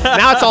fun.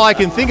 Now it's all I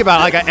can think about.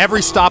 Like at every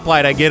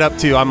stoplight I get up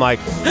to, I'm like,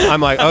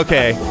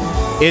 okay.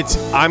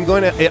 I'm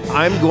going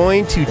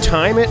to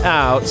time it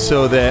out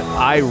so that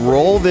I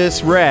roll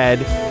this red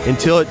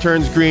until it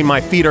turns green,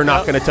 my feet are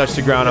not going to touch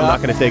the ground. I'm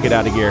not going to take it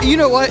out of gear. You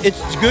know what?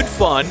 It's good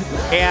fun,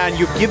 and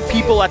you give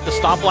people at the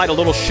stoplight a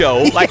little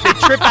show. Like, they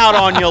trip out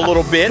on you a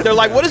little bit. They're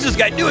like, what is this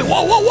guy doing?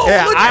 Whoa, whoa, whoa.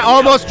 Yeah, I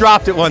almost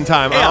dropped it one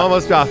time. I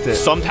almost dropped it.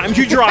 Sometimes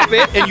you drop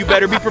it, and you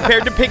better be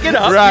prepared to pick it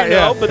up, right, you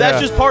know? But that's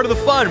just part of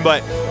the fun.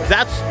 But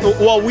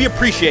we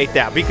appreciate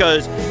that,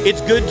 because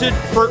it's good to,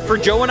 for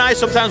Joe and I,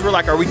 sometimes we're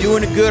like, are we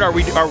doing it good? Are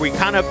we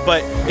kind of,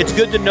 but it's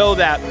good to know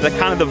that the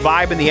kind of the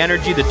vibe and the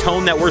energy, the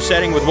tone that we're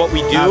setting with what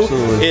we do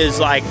is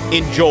like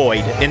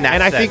enjoyed in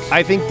that sense. And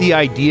I think the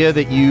idea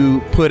that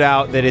you put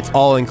out, that it's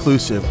all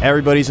inclusive,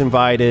 everybody's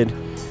invited,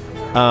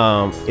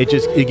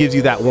 it gives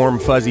you that warm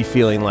fuzzy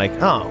feeling, like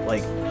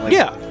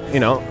yeah, you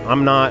know,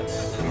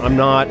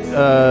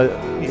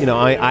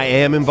 I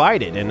am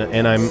invited,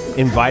 and I'm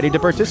invited to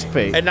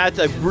participate. And that's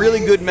a really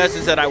good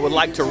message that I would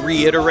like to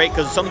reiterate,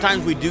 because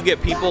sometimes we do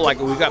get people, like,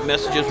 we've got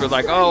messages where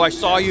like, oh, I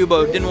saw you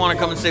but didn't want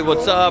to come and say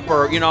what's up,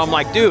 or, you know, I'm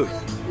like, dude,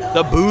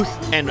 the booth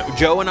and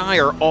Joe and I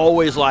are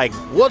always like,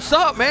 what's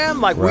up, man?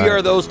 Like, we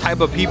are those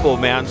type of people,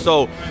 man.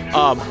 So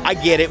I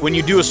get it. When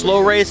you do a slow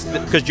race,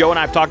 because Joe and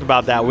I have talked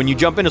about that, when you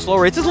jump in a slow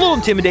race, it's a little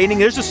intimidating.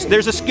 There's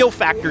a skill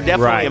factor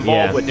definitely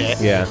involved with it.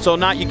 Yeah. So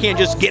you can't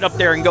just get up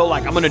there and go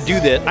like, I'm going to do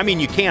this. I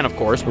mean, you can, of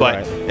course,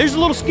 but there's a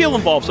little skill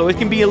involved, so it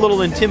can be a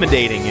little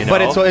intimidating, you know?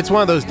 But it's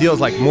one of those deals,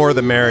 like, more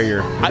the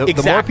merrier.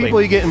 The more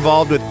people you get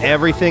involved with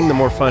everything, the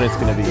more fun it's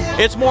going to be.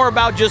 It's more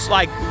about just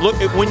like,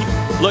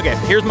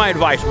 here's my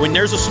advice. When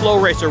there's a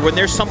slow race, or when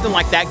there's something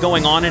like that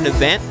going on in an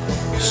event,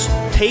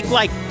 take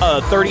like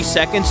 30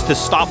 seconds to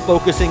stop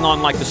focusing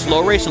on like the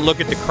slow race and look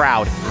at the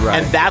crowd.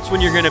 And that's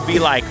when you're going to be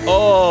like,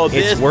 oh,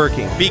 this it's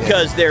working.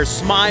 Because there's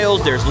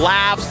smiles, there's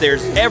laughs,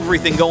 there's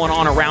everything going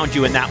on around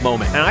you in that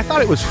moment. And I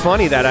thought it was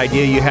funny, that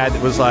idea you had,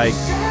 that was like,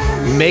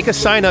 make a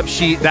sign-up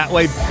sheet, that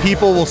way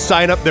people will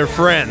sign up their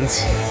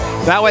friends.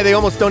 That way they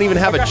almost don't even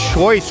have a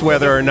choice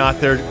whether or not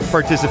they're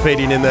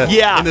participating in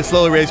the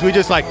slow race. We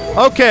just like,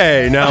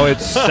 okay, now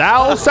it's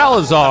Sal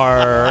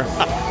Salazar.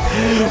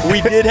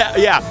 We did.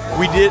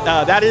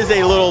 That is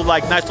a little,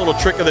 like, nice little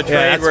trick of the trade.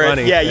 That's where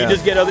funny. you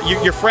just get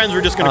your friends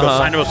are just going to go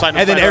sign up.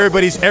 And then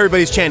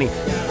everybody's chanting,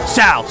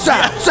 Sal,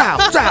 Sal, Sal,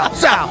 Sal,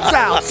 Sal,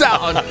 Sal,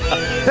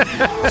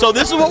 Sal. So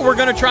this is what we're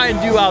going to try and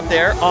do out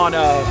there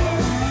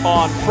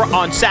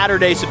on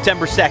Saturday,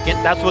 September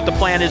 2nd. That's what the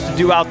plan is to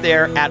do out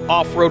there at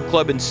Off-Road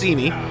Club in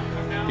Simi.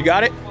 You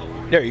got it?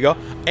 There you go.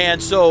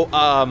 And so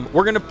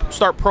we're going to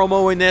start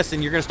promoting this,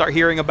 and you're going to start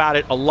hearing about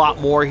it a lot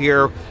more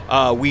here.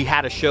 We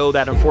had a show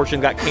that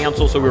unfortunately got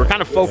canceled, so we were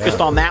kind of focused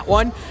on that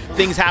one.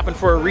 Things happen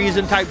for a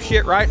reason type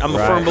shit, right? I'm a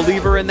firm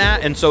believer in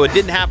that, and so it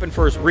didn't happen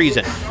for a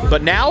reason.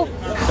 But now,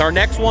 our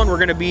next one, we're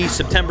going to be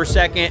September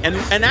 2nd,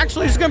 and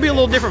actually it's going to be a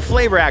little different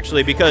flavor,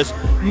 actually, because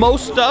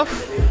most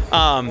stuff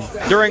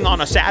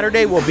on a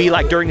Saturday will be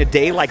like during the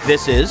day like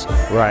this is.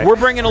 Right. We're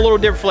bringing a little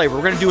different flavor.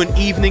 We're going to do an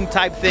evening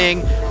type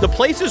thing. The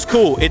place is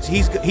cool.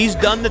 He's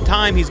done the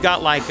time. He's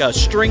got like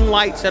string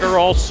lights that are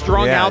all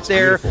strung out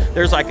there. Beautiful.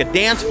 There's like a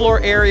dance floor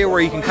area where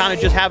you can kind of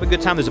just have a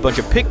good time. There's a bunch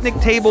of picnic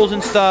tables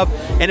and stuff,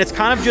 and it's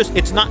kind of just,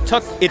 it's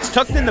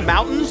tucked in the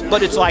mountains,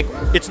 but it's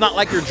not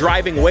like you're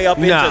driving way up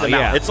into the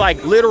mountain. It's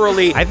like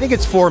literally, I think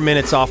it's 4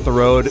 minutes off the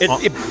road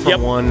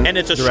from one and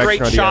it's a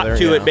straight shot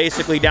to it,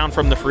 basically down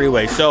from the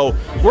freeway. So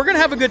we're gonna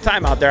have a good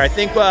time out there. I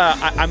think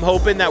I'm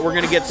hoping that we're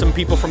gonna get some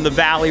people from the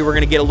valley. We're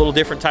gonna get a little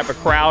different type of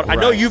crowd. I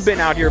know you've been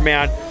out here,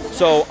 man.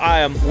 So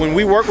when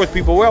we work with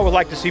people, we always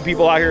like to see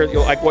people out here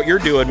like what you're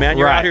doing, man.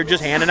 You're out here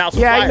just handing out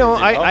some flyers,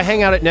 I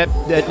hang out at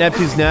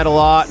Neptune's Net a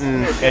lot,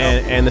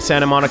 and the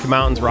Santa Monica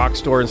Mountains Rock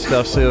Store and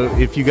stuff. So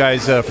if you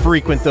guys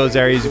frequent those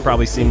areas, you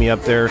probably see me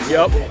up there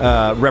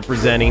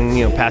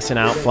representing, passing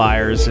out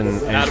flyers and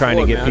trying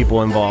to get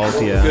people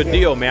involved. Yeah. Good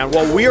deal, man.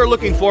 Well, we are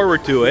looking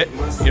forward to it.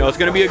 It's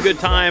going to be a good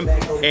time,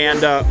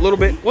 and a little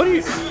bit. What do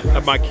you?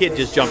 My kid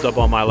just jumped up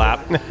on my lap.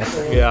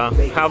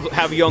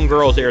 Have young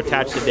girls there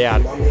attached to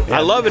dad. I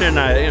love it. And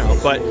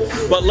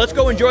but let's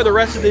go enjoy the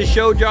rest of this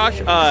show, Josh.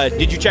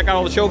 Did you check out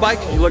all the show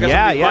bikes? Did you look at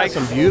some bikes?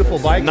 Some beautiful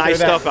bikes. Nice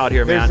stuff out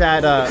here, man.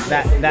 There's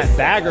that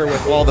bagger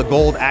with all the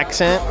gold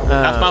accent.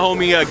 That's my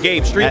homie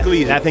Gabe Street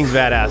Gleason. That thing's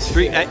badass.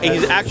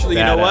 He's actually,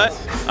 you know what?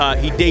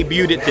 He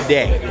debuted it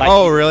today.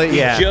 Really?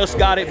 Yeah. He just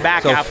got it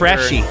back after.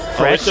 Freshie.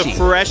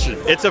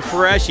 It's a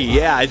freshie.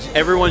 Yeah.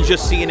 Everyone's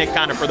just seeing it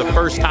kind of for the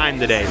first time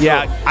today.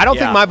 Yeah. So, I don't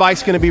think my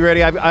bike's going to be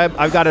ready.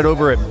 I've got it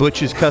over at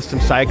Butch's Custom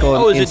Cycle.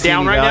 Oh, is it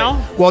down right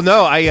now? Well,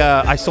 no.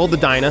 I sold the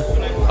Dyna.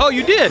 Oh,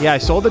 you did? Yeah, I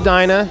sold the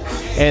Dyna,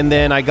 and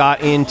then I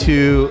got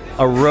into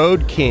a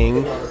Road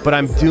King, but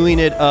I'm doing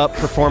it up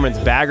performance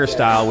bagger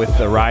style with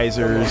the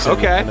risers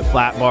and the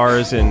flat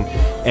bars and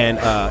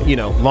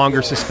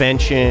longer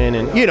suspension,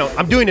 and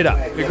I'm doing it up.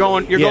 You're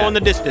going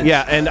the distance.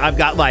 Yeah, and I've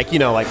got like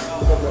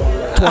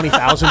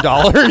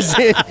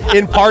 $20,000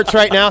 in parts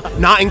right now,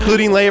 not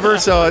including labor.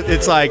 So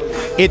it's like,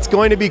 it's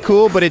going to be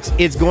cool, but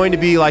it's going to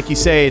be, like you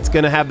say, it's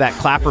going to have that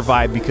clapper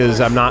vibe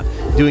because I'm not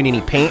doing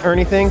any paint or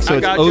anything. So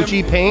it's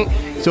OG paint.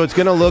 So it's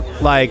going to look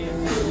like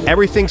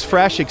everything's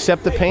fresh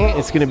except the paint.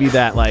 It's going to be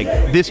that, like,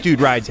 this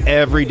dude rides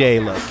every day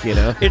look, you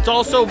know? It's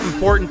also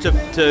important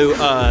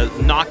to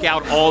knock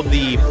out all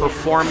the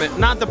performance,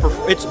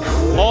 it's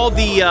all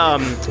the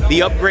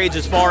upgrades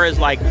as far as,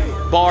 like,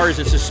 bars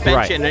and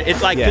suspension. Right.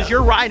 It's like, because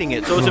you're riding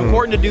it, so it's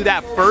important to do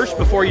that first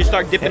before you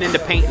start dipping into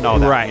paint and all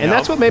that. Right, and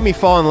that's what made me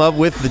fall in love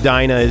with the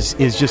Dyna is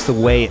just the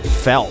way it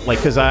felt. Like,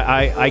 because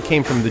I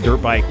came from the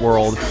dirt bike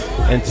world,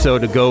 and so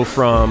to go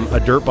from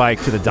a dirt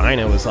bike to the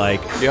Dyna was like,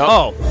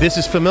 oh, this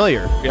is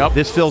familiar. Yep.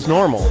 This feels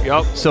normal.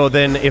 Yep. So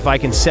then if I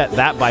can set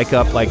that bike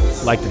up like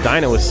the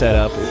Dyna was set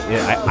up,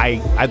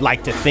 I'd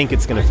like to think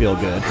it's going to feel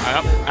good.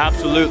 Yep,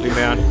 absolutely,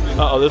 man.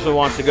 Uh-oh, this one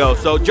wants to go.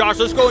 So, Josh,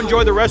 let's go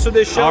enjoy the rest of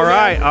this show. All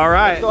right.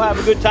 Let's go have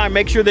a good time.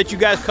 Make sure that you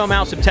guys come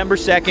out September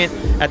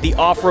 2nd at the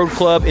Off-Road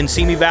Club in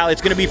Simi Valley.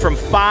 It's going to be from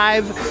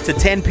 5 to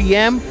 10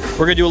 p.m. We're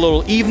going to do a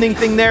little evening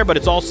thing there, but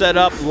it's all set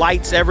up,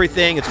 lights,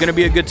 everything. It's going to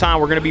be a good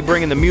time. We're going to be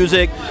bringing the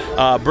music.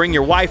 Bring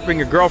your wife, bring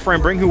your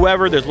girlfriend, bring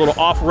whoever. There's a little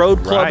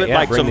off-road club,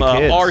 like some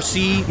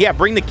RC. Yeah,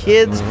 bring the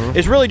kids.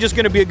 It's really just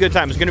going to be a good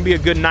time. It's going to be a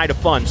good night of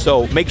fun.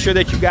 So make sure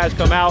that you guys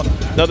come out.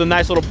 Another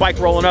nice little bike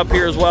rolling up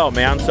here as well,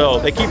 man. So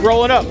they keep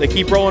rolling up.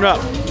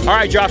 All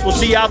right, Josh, we'll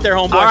see you out there,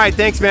 homeboy. All right,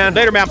 thanks, man.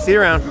 Later, man. See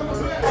you around.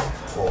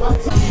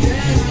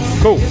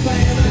 Cool.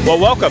 Well,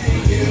 welcome.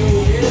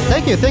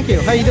 Thank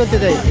you. How you doing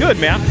today? Good,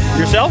 man.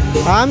 Yourself?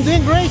 I'm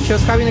doing great.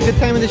 Just having a good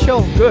time in the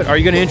show. Good. Are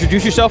you going to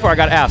introduce yourself, or I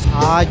got to ask?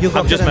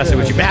 I'm just messing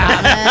with you, man.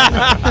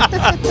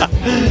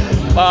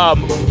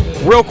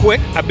 Real quick,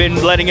 I've been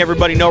reminding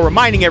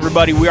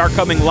everybody we are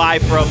coming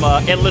live from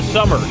Endless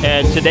Summer,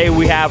 and today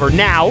we have it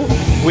now.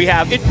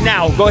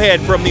 Go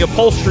ahead, from the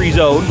Upholstery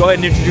Zone. Go ahead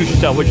and introduce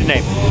yourself. What's your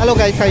name? Hello,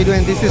 guys. How you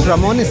doing? This is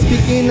Ramon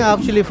speaking,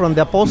 actually from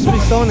the Upholstery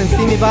Zone in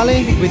Simi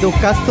Valley. We do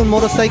custom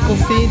motorcycle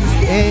seats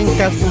and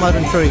custom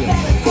iron interior.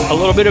 A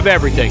little bit of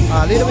everything.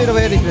 A little bit of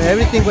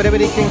everything, whatever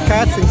they can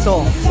cut and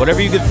so.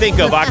 Whatever you can think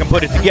of, I can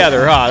put it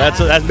together, huh?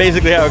 That's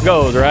basically how it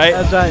goes, right?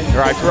 That's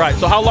right. Right.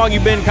 So how long you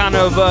been kind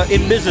of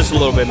in business a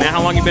little bit, man?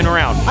 How long you been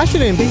around?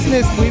 Actually, in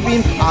business, we've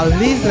been at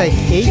least like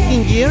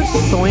 18 years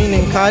sewing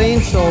and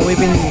cutting, so we've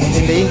been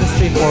in the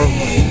industry for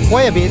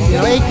quite a bit,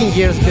 18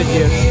 years, good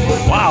years.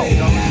 Wow.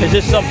 Is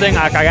this something,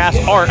 like I ask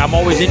Art, I'm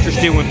always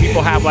interested when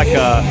people have like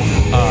a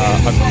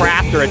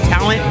craft or a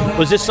talent.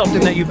 Was this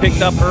something that you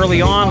picked up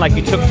early on, like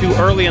you took to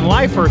early in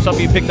life, or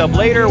something you picked up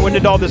later? When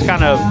did all this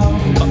kind of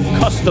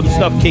custom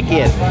stuff kick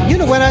in? You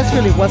know what,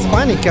 actually was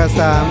funny, because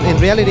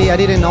in reality I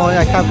didn't know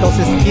I have those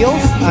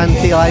skills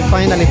until I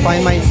finally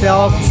find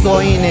myself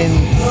sewing in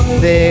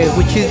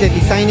which is the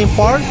designing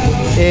part,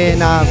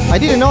 and I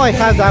didn't know I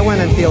had that one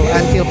until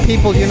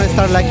people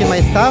start liking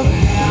my stuff,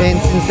 and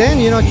since then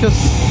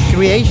just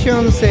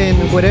creations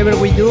and whatever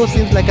we do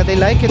seems like they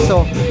like it,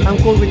 so I'm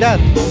cool with that.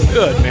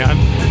 Good, man.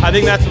 I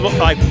think that's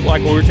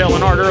like we were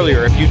telling Art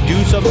earlier. If you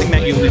do something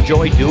that you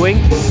enjoy doing,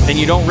 then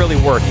you don't really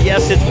work.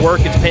 Yes, it's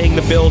work, it's paying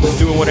the bills, it's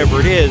doing whatever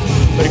it is,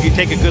 but if you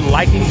take a good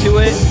liking to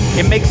it,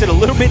 it makes it a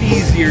little bit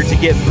easier to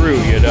get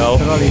through,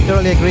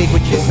 Totally agree,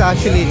 which is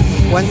actually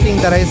one thing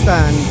that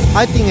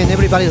I think in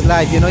everybody's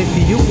life,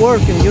 if you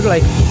work and you're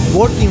like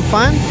working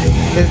fun,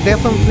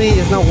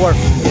 it's not work,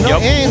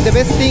 Yep. And the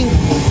best thing,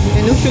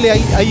 and usually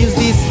I use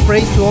this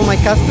phrase to all my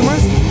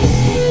customers: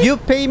 you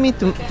pay me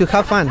to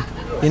have fun.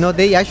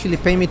 They actually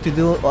pay me to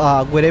do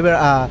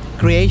whatever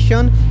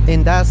creation,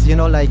 and that's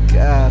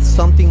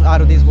something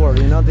out of this world.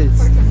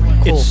 This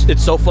cool.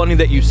 It's so funny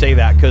that you say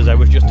that, because I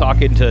was just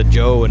talking to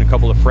Joe and a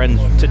couple of friends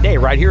today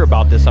right here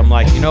about this. I'm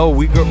like,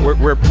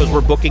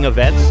 we're booking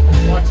events,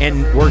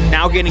 and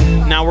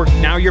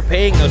now you're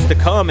paying us to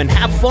come and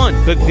have fun,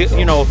 but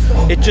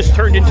it just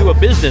turned into a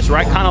business,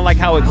 right? Kind of like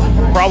how it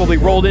probably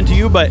rolled into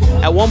you. But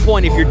at one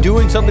point, if you're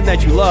doing something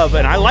that you love,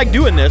 and I like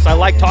doing this, I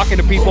like talking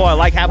to people, I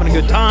like having a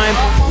good time,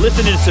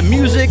 listening to some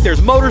music,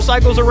 there's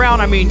motorcycles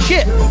around. I mean,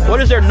 shit,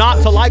 what is there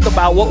not to like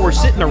about what we're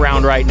sitting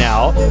around right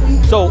now?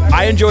 So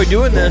I enjoy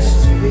doing this.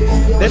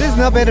 There is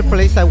no better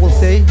place, I will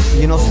say,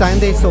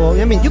 Sunday. So,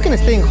 you can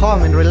stay in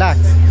home and relax.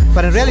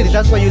 But in reality,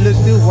 that's what you look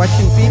to,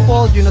 watching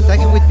people,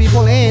 talking with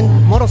people,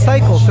 and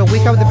motorcycles. So we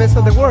have the best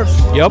of the worlds.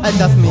 Yep. And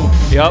that's me.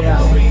 Yep.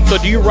 Yeah. So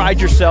do you ride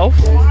yourself?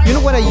 You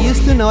know what, I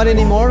used to, not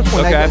anymore.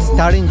 When I was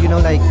starting,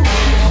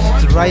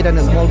 to ride on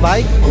a small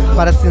bike.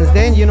 But since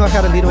then, I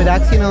had a little bit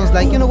of accident. I was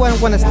like, what, I'm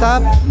going to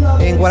stop.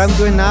 And what I'm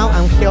doing now,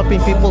 I'm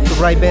helping people to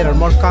ride better,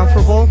 more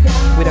comfortable,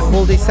 with a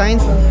cool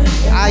designs.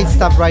 I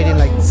stopped riding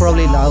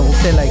probably, I will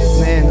say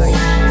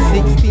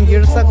 16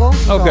 years ago.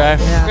 Okay.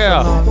 So,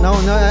 yeah. So no,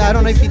 I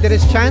don't know if there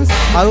is chance.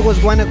 I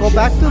always want to go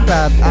back to,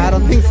 but I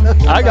don't think so.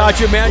 I got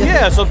you, man.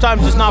 Yeah,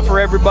 sometimes it's not for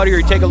everybody, or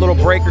you take a little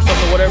break or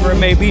something, whatever it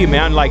may be,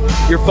 man. Like,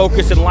 your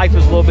focus in life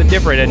is a little bit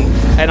different,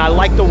 and I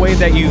like the way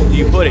that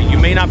you put it. You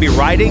may not be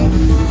riding,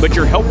 but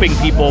you're helping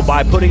people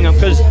by putting them,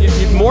 because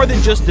more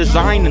than just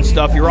design and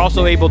stuff, you're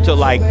also able to,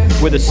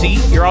 with a seat,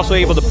 you're also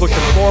able to push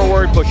them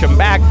forward, push them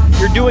back.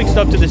 You're doing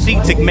stuff to the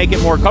seat to make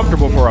it more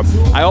comfortable for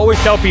them. I always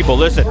tell people,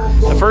 listen,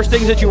 the first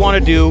things that you want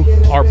to do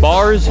are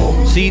bars,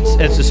 seats,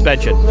 and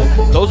suspension.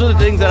 Those are the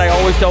things that I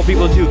always tell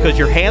people to do, because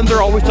your hands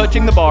are always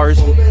touching the bars,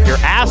 your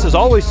ass is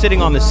always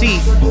sitting on the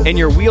seat, and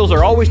your wheels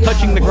are always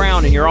touching the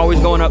ground, and you're always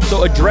going up.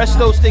 So address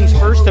those things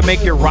first to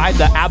make your ride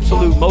the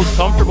absolute most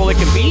comfortable it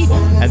can be,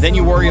 and then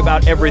you worry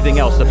about everything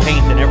else, the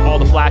paint and all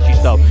the flashy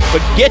stuff.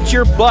 But get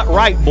your butt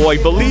right,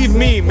 boy. Believe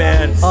me,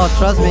 man. Oh,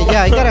 trust me.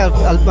 Yeah,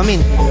 I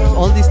mean,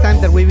 all this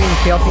time that we've been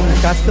helping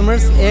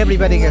customers,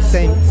 everybody has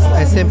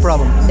same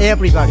problem.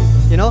 Everybody,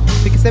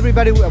 because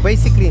everybody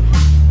basically,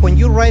 when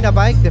you ride a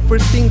bike, the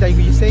first thing that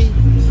you say,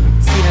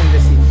 sit in the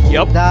seat.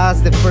 Yep.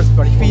 That's the first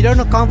part. If you're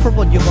not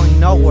comfortable, you're going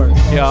nowhere.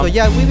 Yeah. So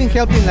yeah, we've been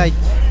helping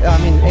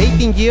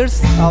 18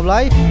 years of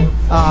life,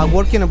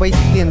 working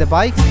basically in the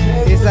bikes.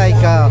 It's like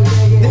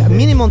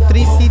minimum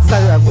 3 seats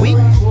a week.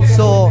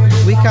 So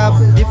we have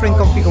different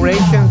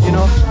configurations,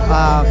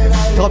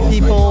 tall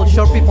people,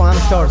 short people, and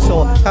short.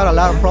 So have a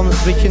lot of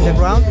problems reaching the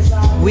ground.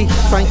 We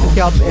trying to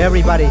help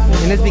everybody,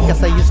 and it's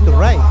because I used to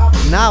ride.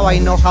 Now I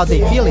know how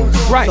they feeling.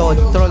 Right. So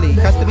totally, it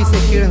has to be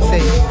secure and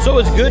safe. So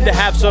it's good to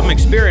have some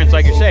experience,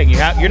 like you're saying.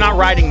 You're not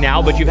riding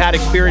now, but you've had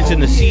experience in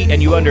the seat,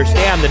 and you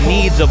understand the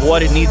needs of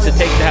what it needs to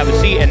take to have a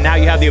seat, and now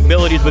you have the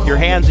abilities with your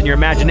hands and your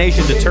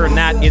imagination to turn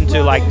that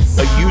into like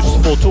a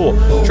useful tool.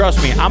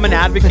 Trust me, I'm an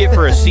advocate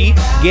for a seat.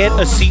 Get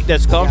a seat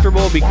that's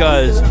comfortable,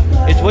 because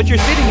it's what you're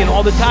sitting in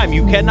all the time.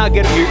 You cannot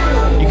get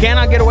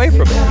away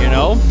from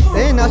it,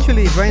 And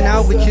actually, right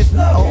now, we just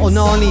not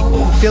only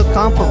feel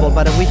comfortable,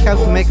 but we have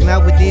to make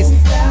now with these,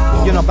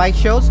 bike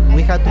shows,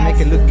 we have to make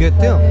it look good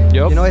too.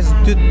 Yep.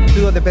 It's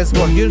two of the best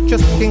work. You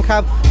just can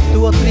have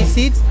 2 or 3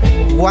 seats,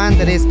 one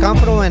that is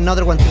comfortable and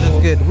another one to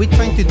look good. We're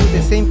trying to do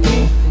the same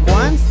thing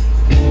once,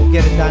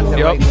 get it done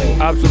the right way.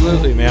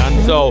 Absolutely,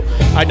 man. So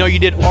I know you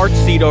did Art's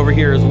seat over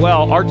here as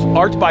well.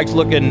 Art's bike's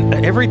looking,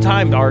 every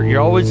time, Art,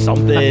 you're always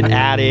something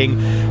adding.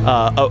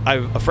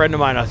 A friend of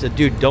mine, I said,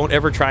 dude, don't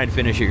ever try and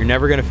finish it. You're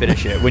never going to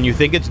finish it. When you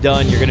think it's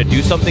done, you're going to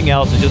do something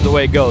else. It's just the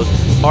way it goes.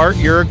 Art,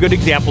 you're a good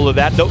example of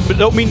that.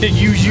 Don't mean to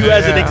use you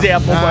as an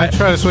example. I But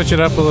try to switch it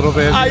up a little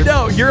bit. I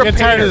know, you're a Get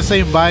tired painter. of the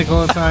same bike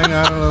all the time.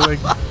 I don't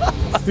know,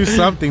 let's do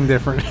something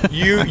different.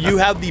 You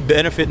have the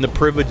benefit and the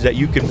privilege that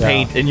you can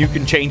paint and you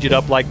can change it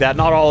up like that.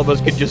 Not all of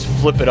us could just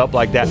flip it up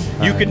like that.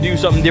 You can do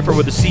something different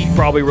with the seat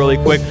probably really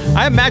quick.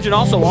 I imagine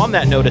also on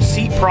that note, a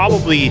seat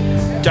probably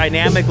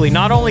dynamically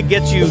not only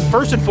gets you,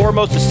 first and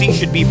foremost, the seat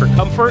should be for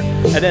comfort,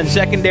 and then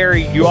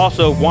secondary, you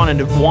also want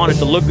it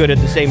to look good at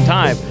the same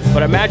time.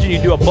 But I imagine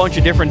you do a bunch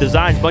of different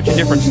designs, bunch of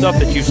different stuff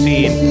that you've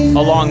seen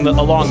along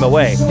the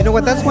way. You know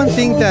what? That's one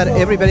thing that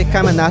everybody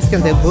come and ask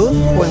in the booth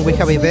when we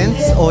have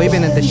events or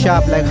even in the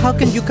shop. Like, how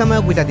can you come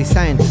up with a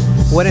design?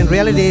 What in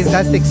reality is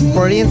that's the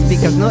experience,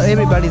 because not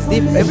everybody's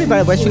different.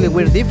 Everybody actually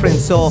we're different.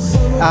 So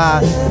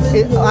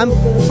I'm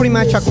pretty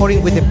much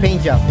according with the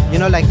paint job.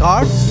 Like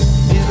Art.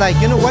 He's like,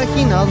 what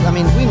he knows? I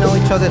mean, we know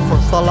each other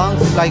for so long.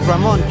 It's like,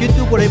 Ramon, you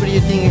do whatever you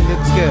think it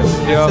looks good.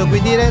 Yeah. So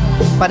we did it.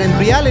 But in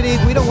reality,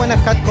 we don't want to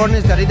cut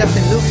corners that it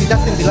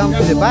doesn't belong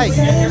to the bike.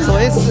 So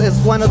it's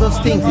one of those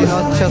things,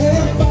 just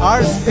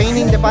ours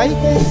painting the bike,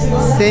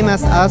 same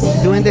as us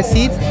doing the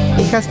seats.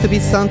 It has to be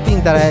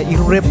something that it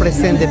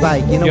represent the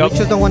bike. We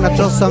just don't want to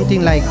throw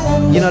something like,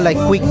 like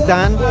quick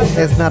done.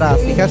 It's not us.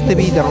 It has to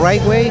be the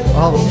right way.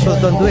 Oh,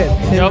 just don't do it.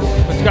 Yep.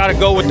 It's got to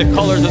go with the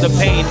colors of the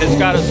paint. It's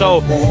got to, so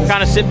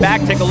kind of sit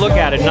back, take a look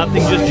at it.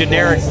 Nothing just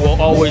generic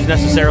will always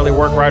necessarily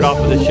work right off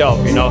of the shelf,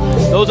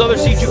 Those other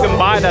seats you can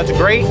buy, that's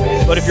great,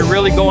 but if you're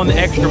really going the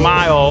extra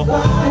mile,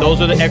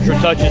 those are the extra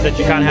touches that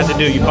you kind of have to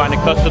do. You find a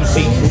custom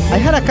seat. I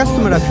had a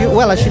customer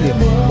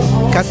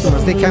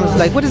customers, they come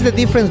like, what is the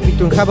difference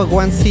between having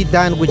one seat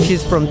done, which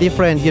is from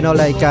different,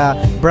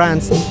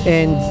 brands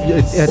and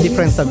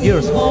difference of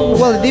yours?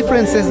 Well, the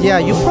difference is,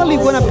 you probably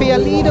want to pay a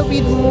little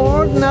bit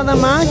more, not that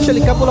much, a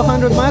couple of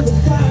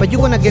 $100, but you're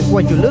going to get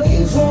what you're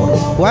looking for.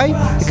 Why?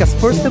 Because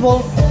first of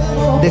all,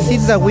 the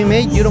seats that we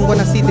make, you don't want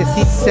to see the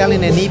seats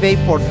selling on eBay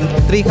for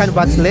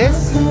 $300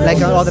 less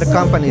like other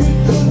companies.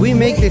 We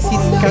make the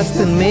seats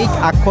custom made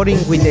according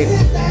with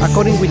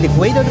the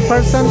weight of the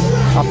person,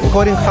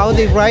 according how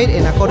they ride,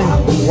 and according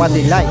to what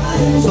they like.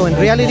 So in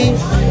reality,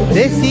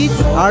 the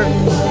seats are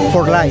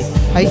for life.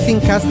 I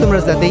think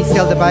customers that they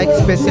sell the bike,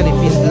 especially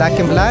if it's black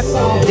and black,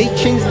 they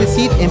change the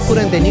seat and put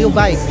on the new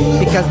bike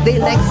because they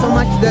like so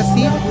much the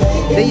seat.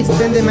 They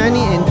spend the money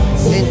and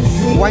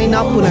why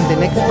not put on the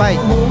next bike?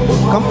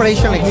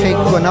 Comparison, like say,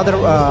 to another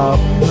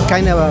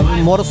kind of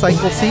a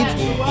motorcycle seat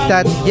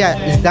that,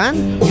 it's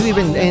done, you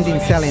even end in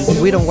selling.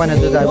 We don't want to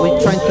do that.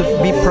 We're trying to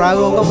be proud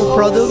of our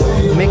product,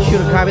 make sure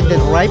having the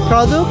right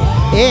product,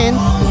 and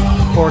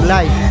for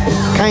life,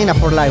 kind of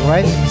for life,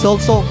 right? So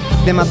also,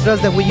 the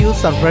materials that we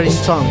use are very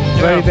strong,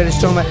 very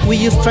strong.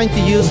 We trying to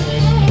use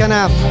kind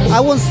of, I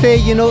won't say,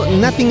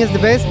 nothing is the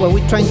best, but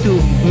we're trying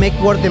to make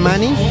worth the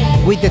money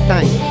with the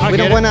time. We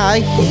don't want to,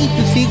 I hate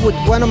to see with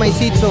one of my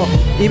seats, so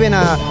even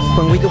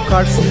when we do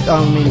car seats,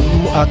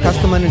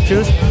 custom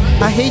interiors,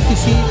 I hate to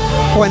see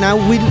when I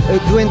will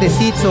doing the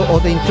seats or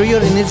the interior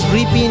and it's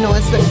ripping or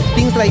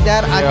things like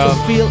that. I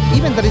just feel,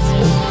 even that it's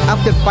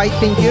after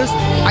 5-10 years,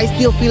 I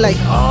still feel like,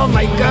 oh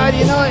my God,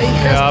 it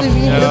has to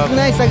be look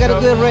nice. I gotta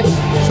do it right.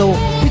 So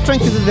we're trying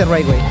to do the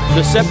right way.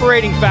 The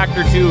separating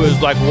factor too is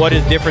like what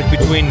is different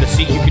between the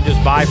seat you can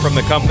just buy from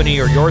the company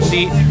or your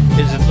seat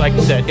is, like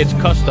you said, it's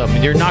custom.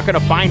 You're not going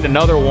to find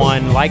another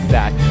one like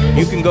that.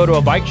 You can go to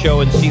a bike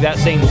show and see that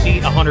same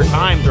seat 100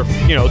 times or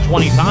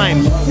 20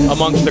 times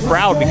amongst the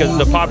crowd because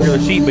it's a popular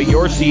seat, but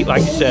your seat,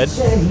 like you said,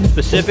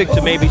 specific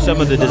to maybe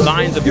some of the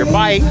designs of your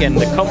bike and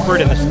the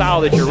comfort and the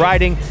style that you're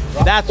riding,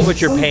 that's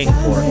what you're paying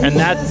for. And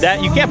that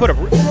you can't put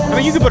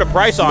you can put a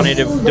price on it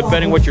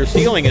depending what your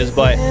ceiling is,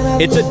 but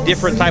it's a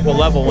different type of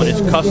level when it's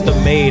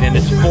custom made and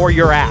it's for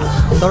your ass.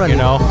 Totally.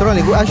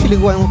 Actually,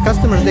 when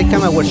customers, they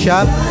come at our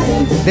shop,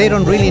 they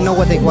don't really know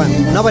what they want.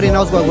 Nobody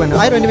knows what they want.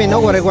 I don't even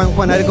know what I want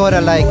when I go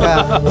to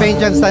paint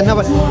jam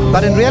style.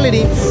 But in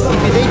reality,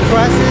 if they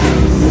trust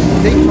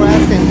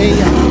and they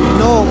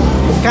know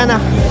kind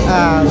of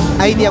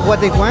idea what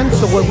they want.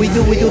 So what we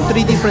do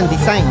 3 different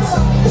designs.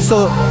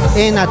 So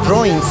in a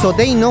drawing, so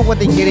they know what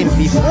they're getting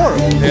before.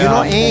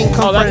 In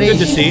comparison. That's good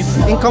to see.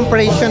 In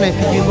comparison, if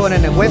you go on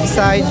a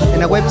website,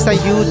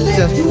 you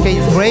just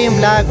it's gray and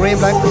black.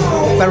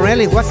 But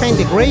really, what kind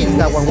of gray is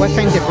that one? What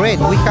kind of red?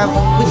 We're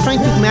trying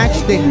to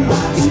match the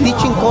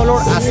stitching color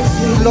as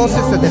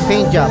closest to the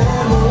paint job,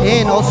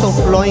 and also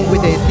flowing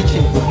with the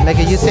stitching. Like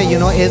you say,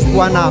 is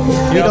one up.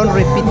 We don't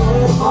repeat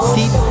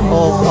seats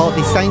or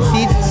design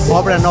seats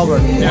over and over.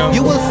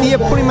 You will see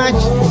it pretty much,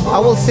 I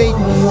will say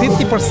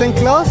 50%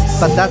 close,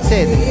 but that's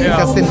it.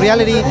 Because in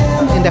reality,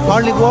 in the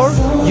Harley world,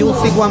 you'll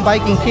see one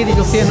bike in here,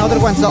 you'll see another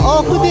one. So,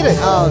 who did it?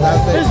 Oh,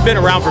 that's it. It's been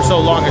around for so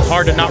long, it's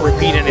hard to not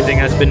repeat anything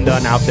that's been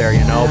done out there,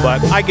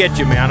 But I get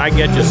you, man. I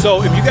get you.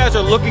 So if you guys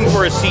are looking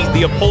for a seat,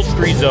 the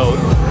Upholstery Zone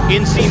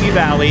in Simi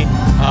Valley,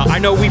 I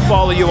know we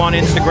follow you on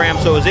Instagram.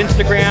 So is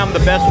Instagram the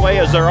best way?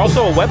 Is there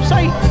also a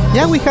website?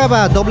 Yeah, we have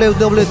a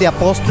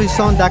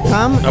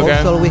www.theupholsteryzone.com. Okay.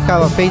 Also, we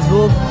have a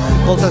Facebook.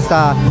 Also,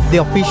 the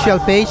official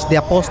page, the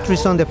Upholstery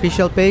Zone, the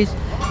official page.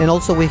 And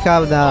also, we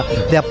have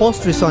the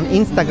Upholstery Zone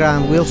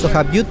Instagram. We also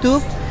have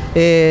YouTube.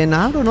 And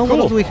I don't know what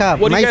else we have.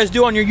 What do you guys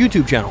do on your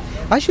YouTube channel?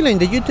 Actually, in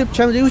the YouTube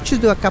channel, we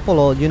just do a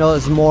couple of,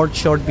 small,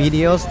 short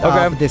videos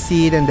of the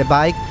seat and the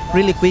bike.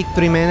 Really quick,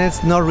 3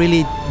 minutes, not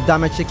really that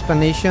much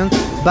explanation.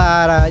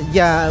 But we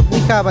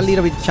have a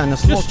little bit channel,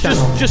 small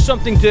channel. Just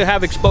something to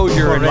have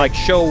exposure and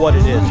show what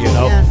it is,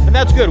 Yeah. And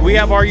that's good. We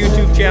have our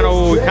YouTube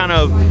channel. We kind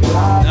of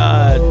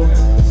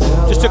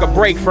just took a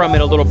break from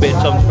it a little bit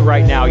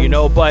right now,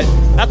 but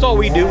that's all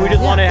we do. We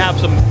just want to have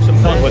some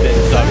fun with it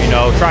and stuff,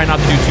 try not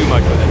to do too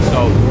much with it.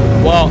 So,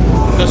 well,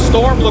 the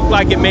storm looked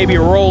like it may be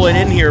rolling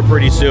in here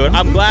pretty soon.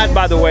 I'm glad,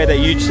 by the way, that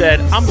you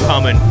said, I'm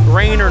coming.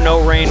 Rain or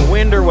no rain,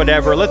 wind or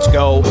whatever, let's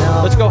go.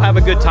 Let's go have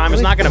a good time.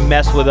 It's not going to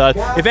mess with us.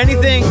 If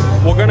anything,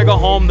 we're going to go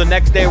home the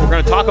next day. We're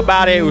going to talk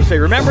about it. We'll say,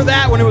 remember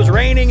that when it was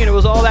raining and it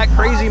was all that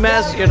crazy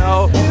mess,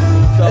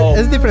 So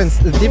it's different.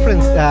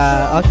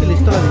 Actually,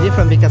 it's totally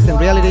different because in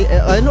reality,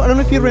 I don't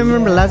know if you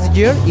remember last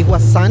year, it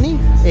was sunny,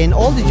 and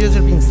all the years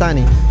have been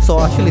sunny. So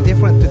actually,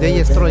 different today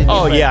is totally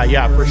different. Oh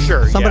yeah, for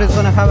sure. Somebody's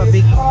gonna have a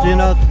big,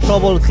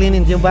 trouble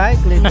cleaning your bike.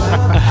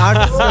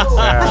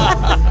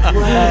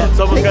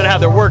 Someone's gonna have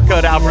their work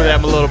cut out for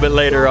them a little bit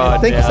later on.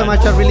 Thank you so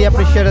much. I really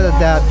appreciate it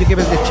that you gave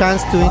us the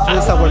chance to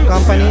introduce our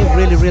company.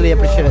 Really, really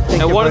appreciate it.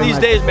 Thank you. And one of these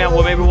days, man,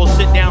 maybe we'll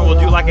sit down. We'll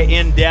do like an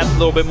in-depth, a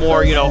little bit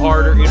more,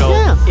 harder,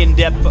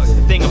 in-depth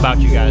thing about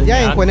you guys.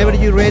 Yeah, and whenever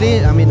you're ready,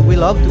 we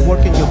love to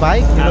work in your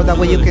bike. That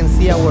way you can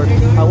see our work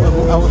in your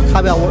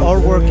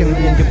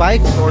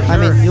bike. For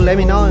sure. You let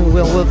me know and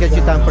we'll get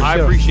you done for sure. I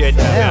appreciate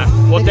that. Yeah.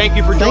 Well, thank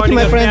you for joining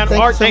us, man.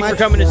 Art, thanks for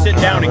coming and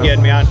sitting down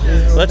again, man.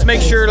 Let's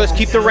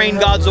keep the rain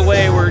gods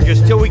away. We're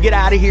just till we get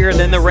out of here, and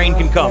then the rain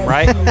can come,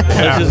 right? All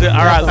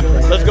right,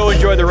 let's go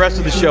enjoy the rest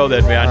of the show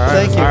then, man.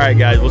 Thank you. All right,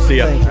 guys, we'll see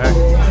you.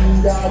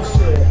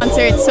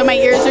 Concerts, so my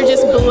ears are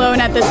just blown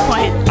at this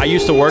point. I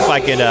used to work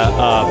in a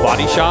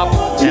body shop,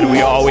 and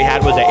all we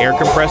had was an air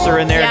compressor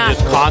in there,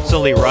 just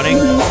constantly running.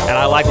 And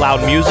I like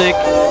loud music,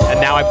 and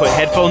now I put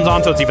headphones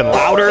on, so it's even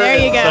louder. There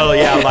you go. So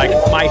yeah,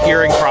 my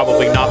hearing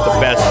probably not the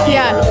best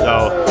either.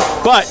 So,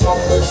 but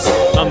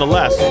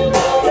nonetheless,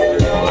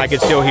 I can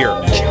still hear.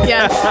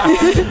 Yes.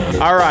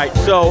 All right.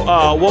 So,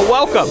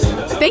 welcome.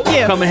 Thank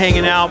you. Coming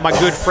hanging out, my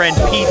good friend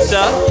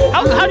Pizza.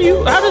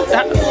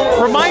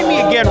 Remind me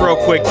again real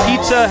quick.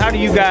 Pizza,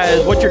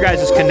 what's your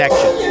guys'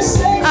 connection?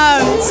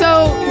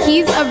 So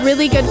he's a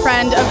really good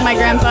friend of my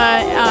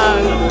grandpa.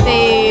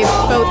 They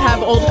both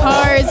have old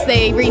cars.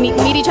 They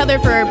meet each other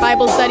for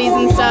Bible studies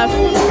and stuff.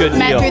 Good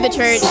Met deal. through the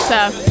church,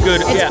 so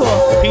Good. it's yeah.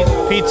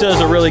 cool. Pizza is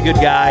a really good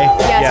guy.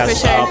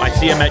 Yes, for sure. I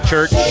see him at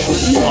church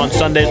on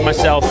Sundays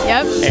myself.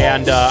 Yep.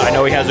 And I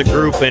know he has a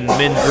group and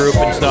men's group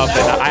and stuff.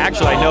 And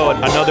I know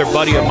another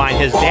buddy of mine,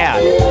 his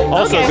dad,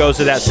 also Okay. goes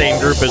to that same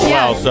group as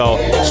Yeah. well.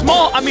 So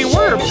small. I mean,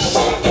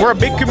 we're a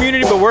big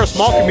community, but we're a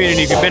small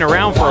community if you've been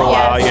around for a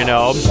while, Yes. you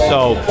know.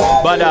 So,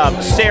 but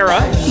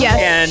Sarah. Yes.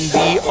 And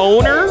the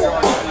owner.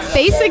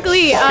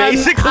 Basically,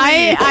 Basically.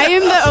 I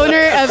am the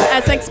owner of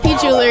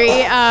SXP Jewelry.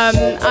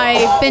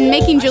 I've been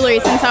making jewelry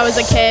since I was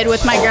a kid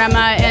with my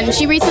grandma, and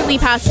she recently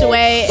passed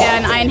away,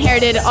 and I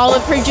inherited all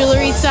of her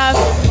jewelry stuff,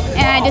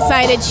 and I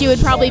decided she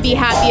would probably be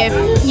happy if,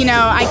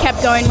 I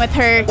kept going with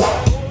her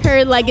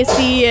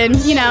legacy, and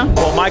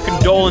Well, my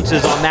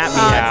condolences on that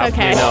behalf. it's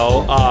okay. You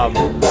know,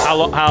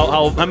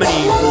 how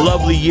many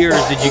lovely years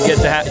did you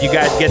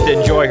guys get to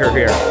enjoy her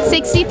here?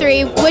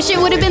 63. Wish it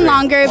would have been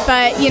longer,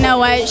 but you know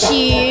what?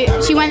 She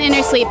went in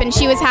her sleep, and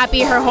she was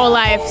happy her whole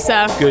life.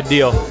 So Good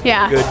deal.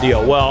 Yeah. Good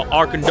deal. Well,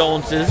 our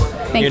condolences.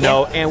 Thank you.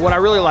 And what I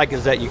really like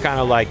is that you kind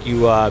of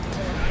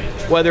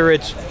whether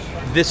it's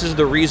this is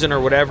the reason or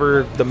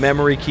whatever, the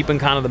memory, keeping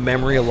kind of the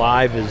memory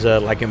alive is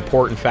a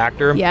important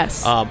factor.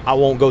 Yes. I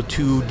won't go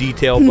too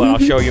detailed, but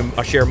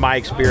I'll share my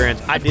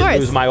experience. I did course.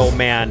 lose my old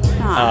man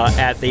Aw.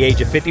 at the age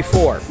of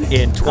 54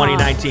 in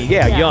 2019.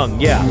 Yeah, Yeah.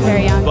 young, yeah.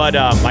 Very young. But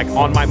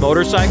on my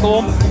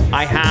motorcycle,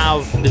 I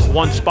have this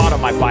one spot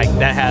on my bike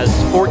that has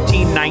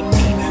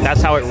 1419.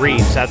 That's how it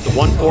reads. That's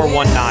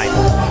 1419.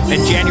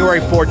 And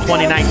January 4,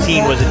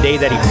 2019 was the day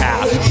that he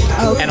passed.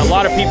 Okay. And a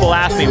lot of people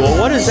ask me, well,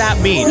 what does that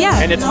mean? Yeah.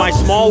 And it's my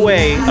small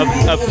way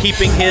of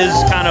keeping his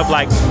kind of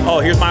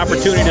here's my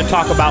opportunity to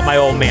talk about my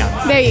old man.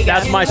 There you go.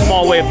 That's my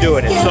small way of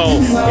doing it. So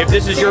if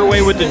this is your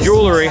way with the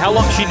jewelry, how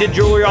long she did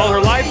jewelry all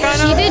her life,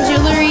 kind of? She did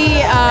jewelry.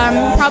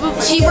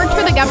 Probably she worked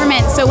for the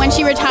government, so when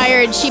she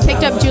retired, she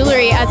picked up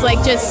jewelry as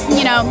just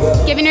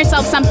giving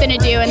herself something to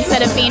do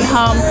instead of being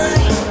home.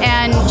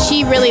 And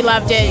she really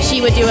loved it.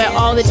 She would do it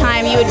all the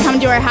time. You would come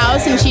to her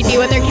house, and she'd be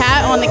with her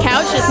cat on the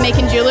couch just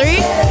making jewelry.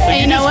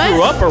 And you know what?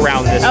 Grew up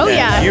around this. Oh, then.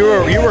 yeah.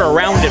 You were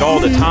around it all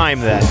the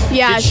time then.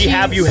 Yeah, Did she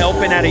have you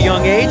helping at a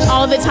young age?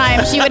 All the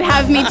time. She would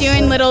have me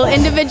doing little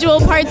individual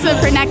parts of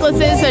her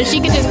necklaces so she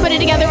could just put it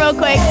together real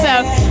quick. So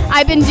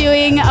I've been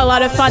doing a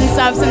lot of fun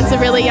stuff since a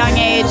really young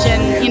age,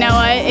 and you know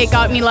what? It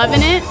got me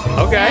loving it.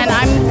 Okay. And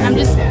I'm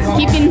just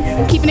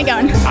keeping it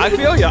going. I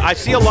feel you. I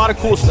see a lot of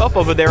cool stuff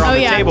over there on Oh,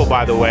 the yeah. table,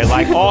 by the way,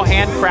 all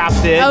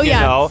handcrafted. Oh,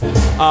 yeah. You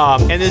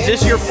know. And is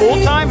this your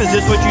full time? Is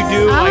this what you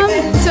do?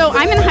 So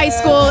I'm in high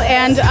school,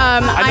 and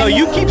I know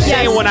you keep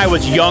saying yes. when I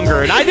was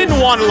younger, and I didn't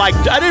want to.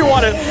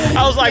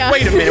 I was like, Yeah.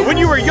 wait a minute. When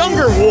you were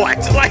younger, what?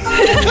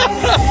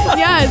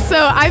 Yeah, so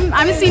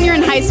I'm a senior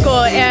in high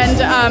school,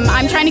 and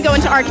I'm trying to go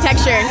into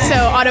architecture, so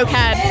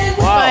AutoCAD.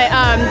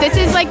 Wow. But this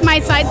is my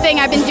side thing.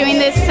 I've been doing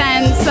this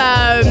since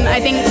I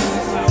think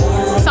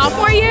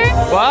sophomore year.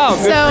 Wow,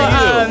 good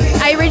for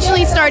you. I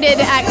originally started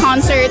at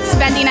concerts,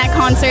 vending at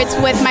concerts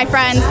with my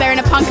friends. They're in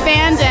a punk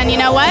band, and you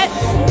know what?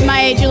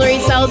 My jewelry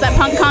sells at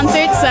punk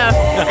concerts, so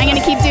I'm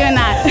gonna keep doing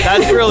that.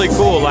 That's really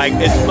cool.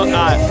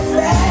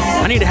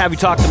 I need to have you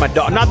talk to my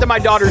daughter. Not that my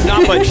daughter's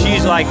not, but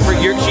she's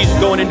she's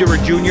going into her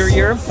junior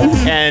year,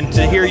 and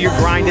to hear you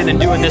grinding and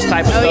doing this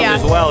type of stuff yeah.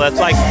 as well,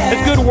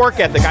 it's good work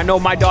ethic. I know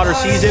my daughter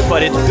sees it,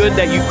 but it's good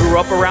that you grew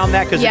up around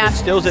that because Yeah. it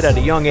instills it at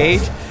a young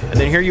age. And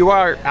then here you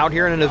are out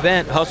here in an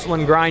event,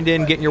 hustling,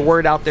 grinding, getting your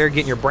word out there,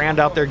 getting your brand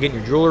out there, getting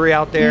your jewelry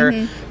out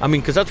there. I mean,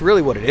 because that's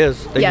really what it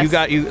is. That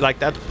Yes.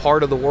 that's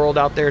part of the world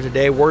out there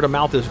today. Word of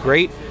mouth is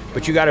great,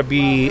 but you got to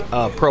be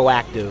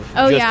proactive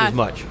just as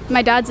much.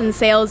 My dad's in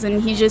sales,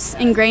 and he just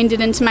ingrained it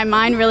into my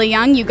mind really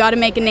young. You got to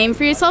make a name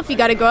for yourself. You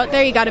got to go out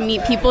there. You got to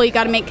meet people. You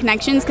got to make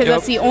connections, because Yep.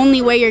 that's the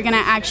only way you're going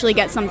to actually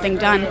get something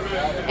done.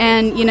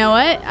 And you know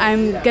what?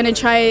 I'm going to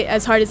try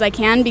as hard as I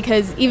can,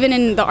 because even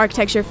in the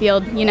architecture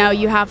field,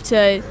 you have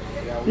to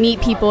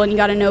meet people, and you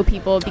got to know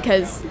people,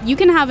 because you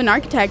can have an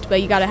architect,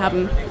 but you got to have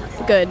them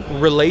good.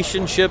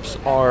 Relationships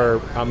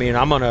are. I mean,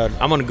 I'm gonna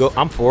go.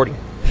 I'm 40.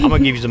 I'm gonna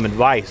give you some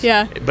advice.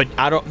 Yeah. But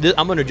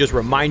I'm gonna just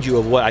remind you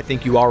of what I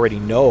think you already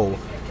know.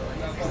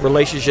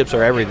 Relationships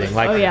are everything.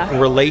 Oh, yeah.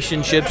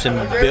 Relationships and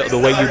the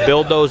way you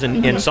build those,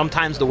 and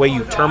sometimes the way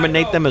you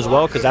terminate them as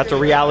well, because that's a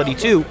reality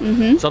too.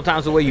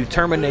 Sometimes the way you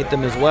terminate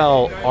them as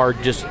well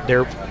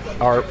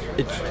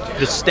it's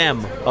the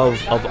stem of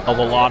a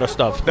lot of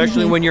stuff,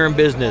 especially when you're in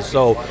business.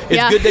 So it's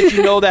Yeah. good that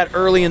you know that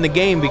early in the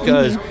game,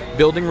 because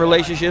building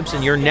relationships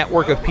and your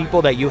network of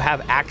people that you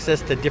have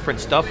access to different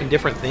stuff and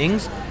different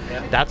things,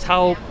 that's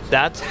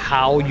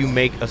how you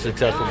make a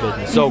successful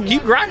business. So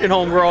keep grinding,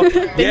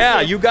 homegirl. Yeah,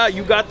 you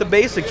got the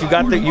basics. You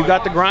got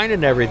the grind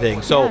and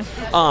everything. So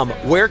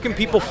where can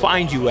people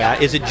find you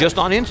at? Is it just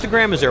on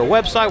Instagram? Is there a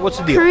website? What's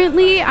the deal?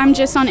 Currently, I'm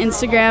just on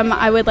Instagram.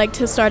 I would like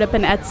to start up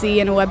an Etsy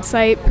and a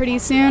website pretty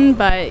soon,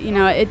 but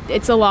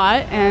it's a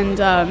lot, and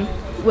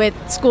with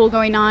school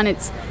going on,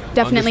 it's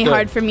definitely Understood.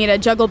 hard for me to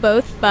juggle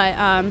both. But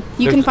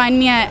you can find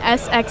me at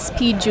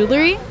SXP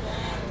Jewelry.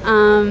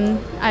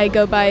 I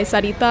go by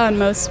Sarita on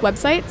most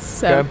websites.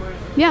 So Okay.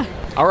 Yeah.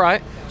 All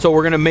right. So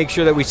we're going to make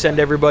sure that we send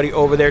everybody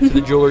over there to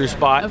the jewelry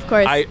spot. Of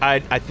course.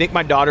 I think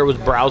my daughter was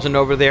browsing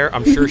over there.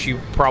 I'm sure she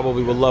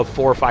probably would love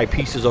 4 or 5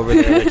 pieces over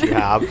there that you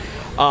have.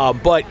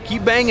 But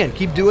keep banging.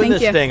 Keep doing Thank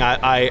this you. thing.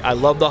 I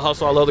love the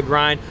hustle. I love the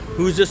grind.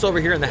 Who's this over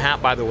here in the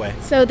hat, by the way?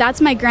 So that's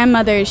my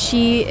grandmother.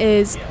 She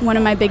is one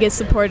of my biggest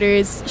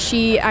supporters.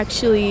 She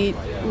actually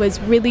was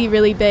really,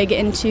 really big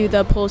into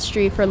the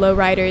upholstery for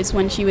lowriders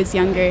when she was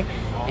younger.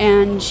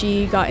 And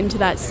she got into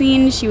that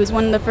scene. She was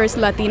one of the first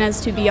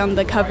Latinas to be on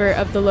the cover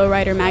of the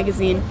Lowrider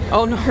magazine.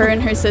 Oh, no. Her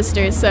and her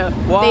sisters. So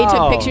Wow. they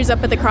took pictures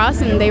up at the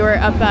cross, and they were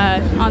up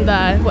on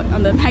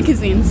the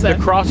magazine. So The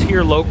cross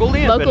here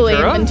locally in locally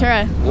Ventura? in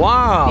Ventura.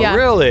 Wow, Yeah.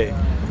 really?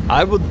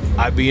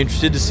 I'd be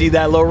interested to see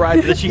that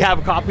lowrider. Does she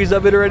have copies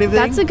of it or anything?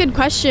 That's a good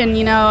question.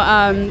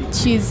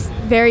 She's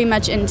very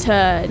much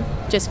into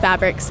just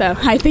fabric, so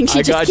I think she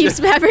just gotcha. keeps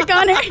fabric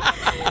on her.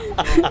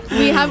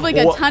 We have like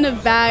a ton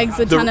of bags,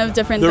 a ton of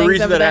different things The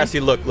reason over that there. I asked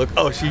you, look,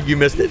 oh, you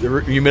missed it.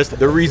 You missed it.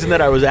 The reason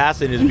that I was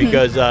asking is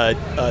because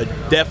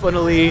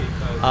definitely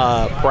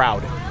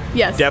proud.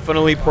 Yes.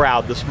 Definitely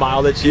proud. The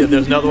smile that she,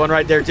 there's another one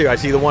right there too. I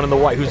see the one in the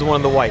white. Who's the one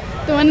in the white?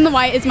 The one in the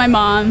white is my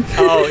mom.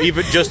 Oh,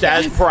 even just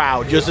as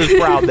proud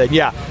then.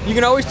 Yeah. You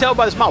can always tell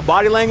by the smile.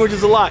 Body language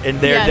is a lot,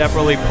 and they're Yes.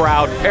 definitely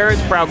proud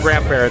parents, proud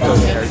grandparents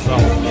over there. So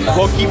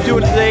we'll keep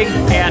doing the thing,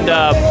 and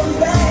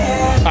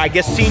I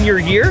guess senior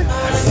year.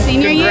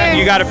 Senior year.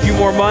 You got a few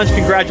more months.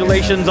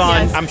 Congratulations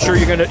on. Yes. I'm sure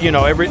you're gonna.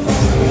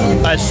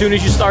 As soon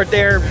as you start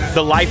there,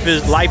 the life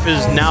is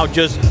now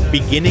just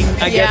beginning.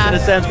 I guess Yeah, in a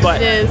sense,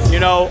 but it is.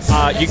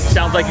 you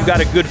sounds like you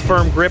got a good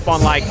firm grip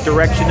on like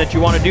direction that you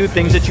want to do,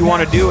 things that you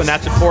want to do, and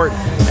that's important.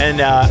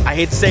 And I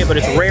hate to say it, but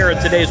it's rare in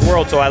today's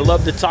world. So I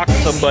love to talk to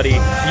somebody,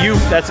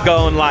 youth, that's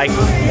going like,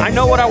 I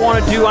know what I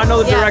want to do. I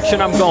know the Yeah.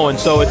 direction I'm going.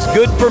 So it's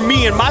good for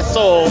me and my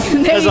soul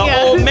There as you an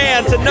go. old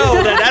man to know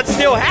that that's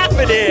still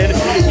happening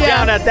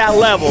down at that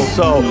level.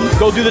 So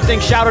go do the thing.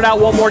 Shout it out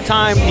one more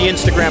time. The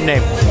Instagram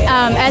name.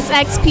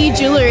 SXP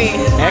Jewelry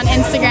on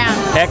Instagram.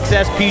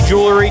 XSP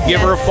Jewelry. Give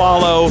her a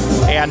follow,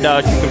 and you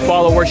can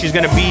follow where she's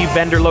going to be,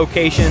 vendor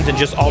locations, and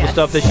just all the Yes.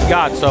 stuff that she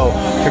got. So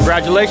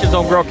congratulations,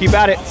 homegirl. Keep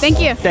at it. Thank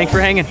you. Thanks for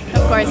hanging.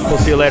 Of course. We'll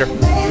see you later.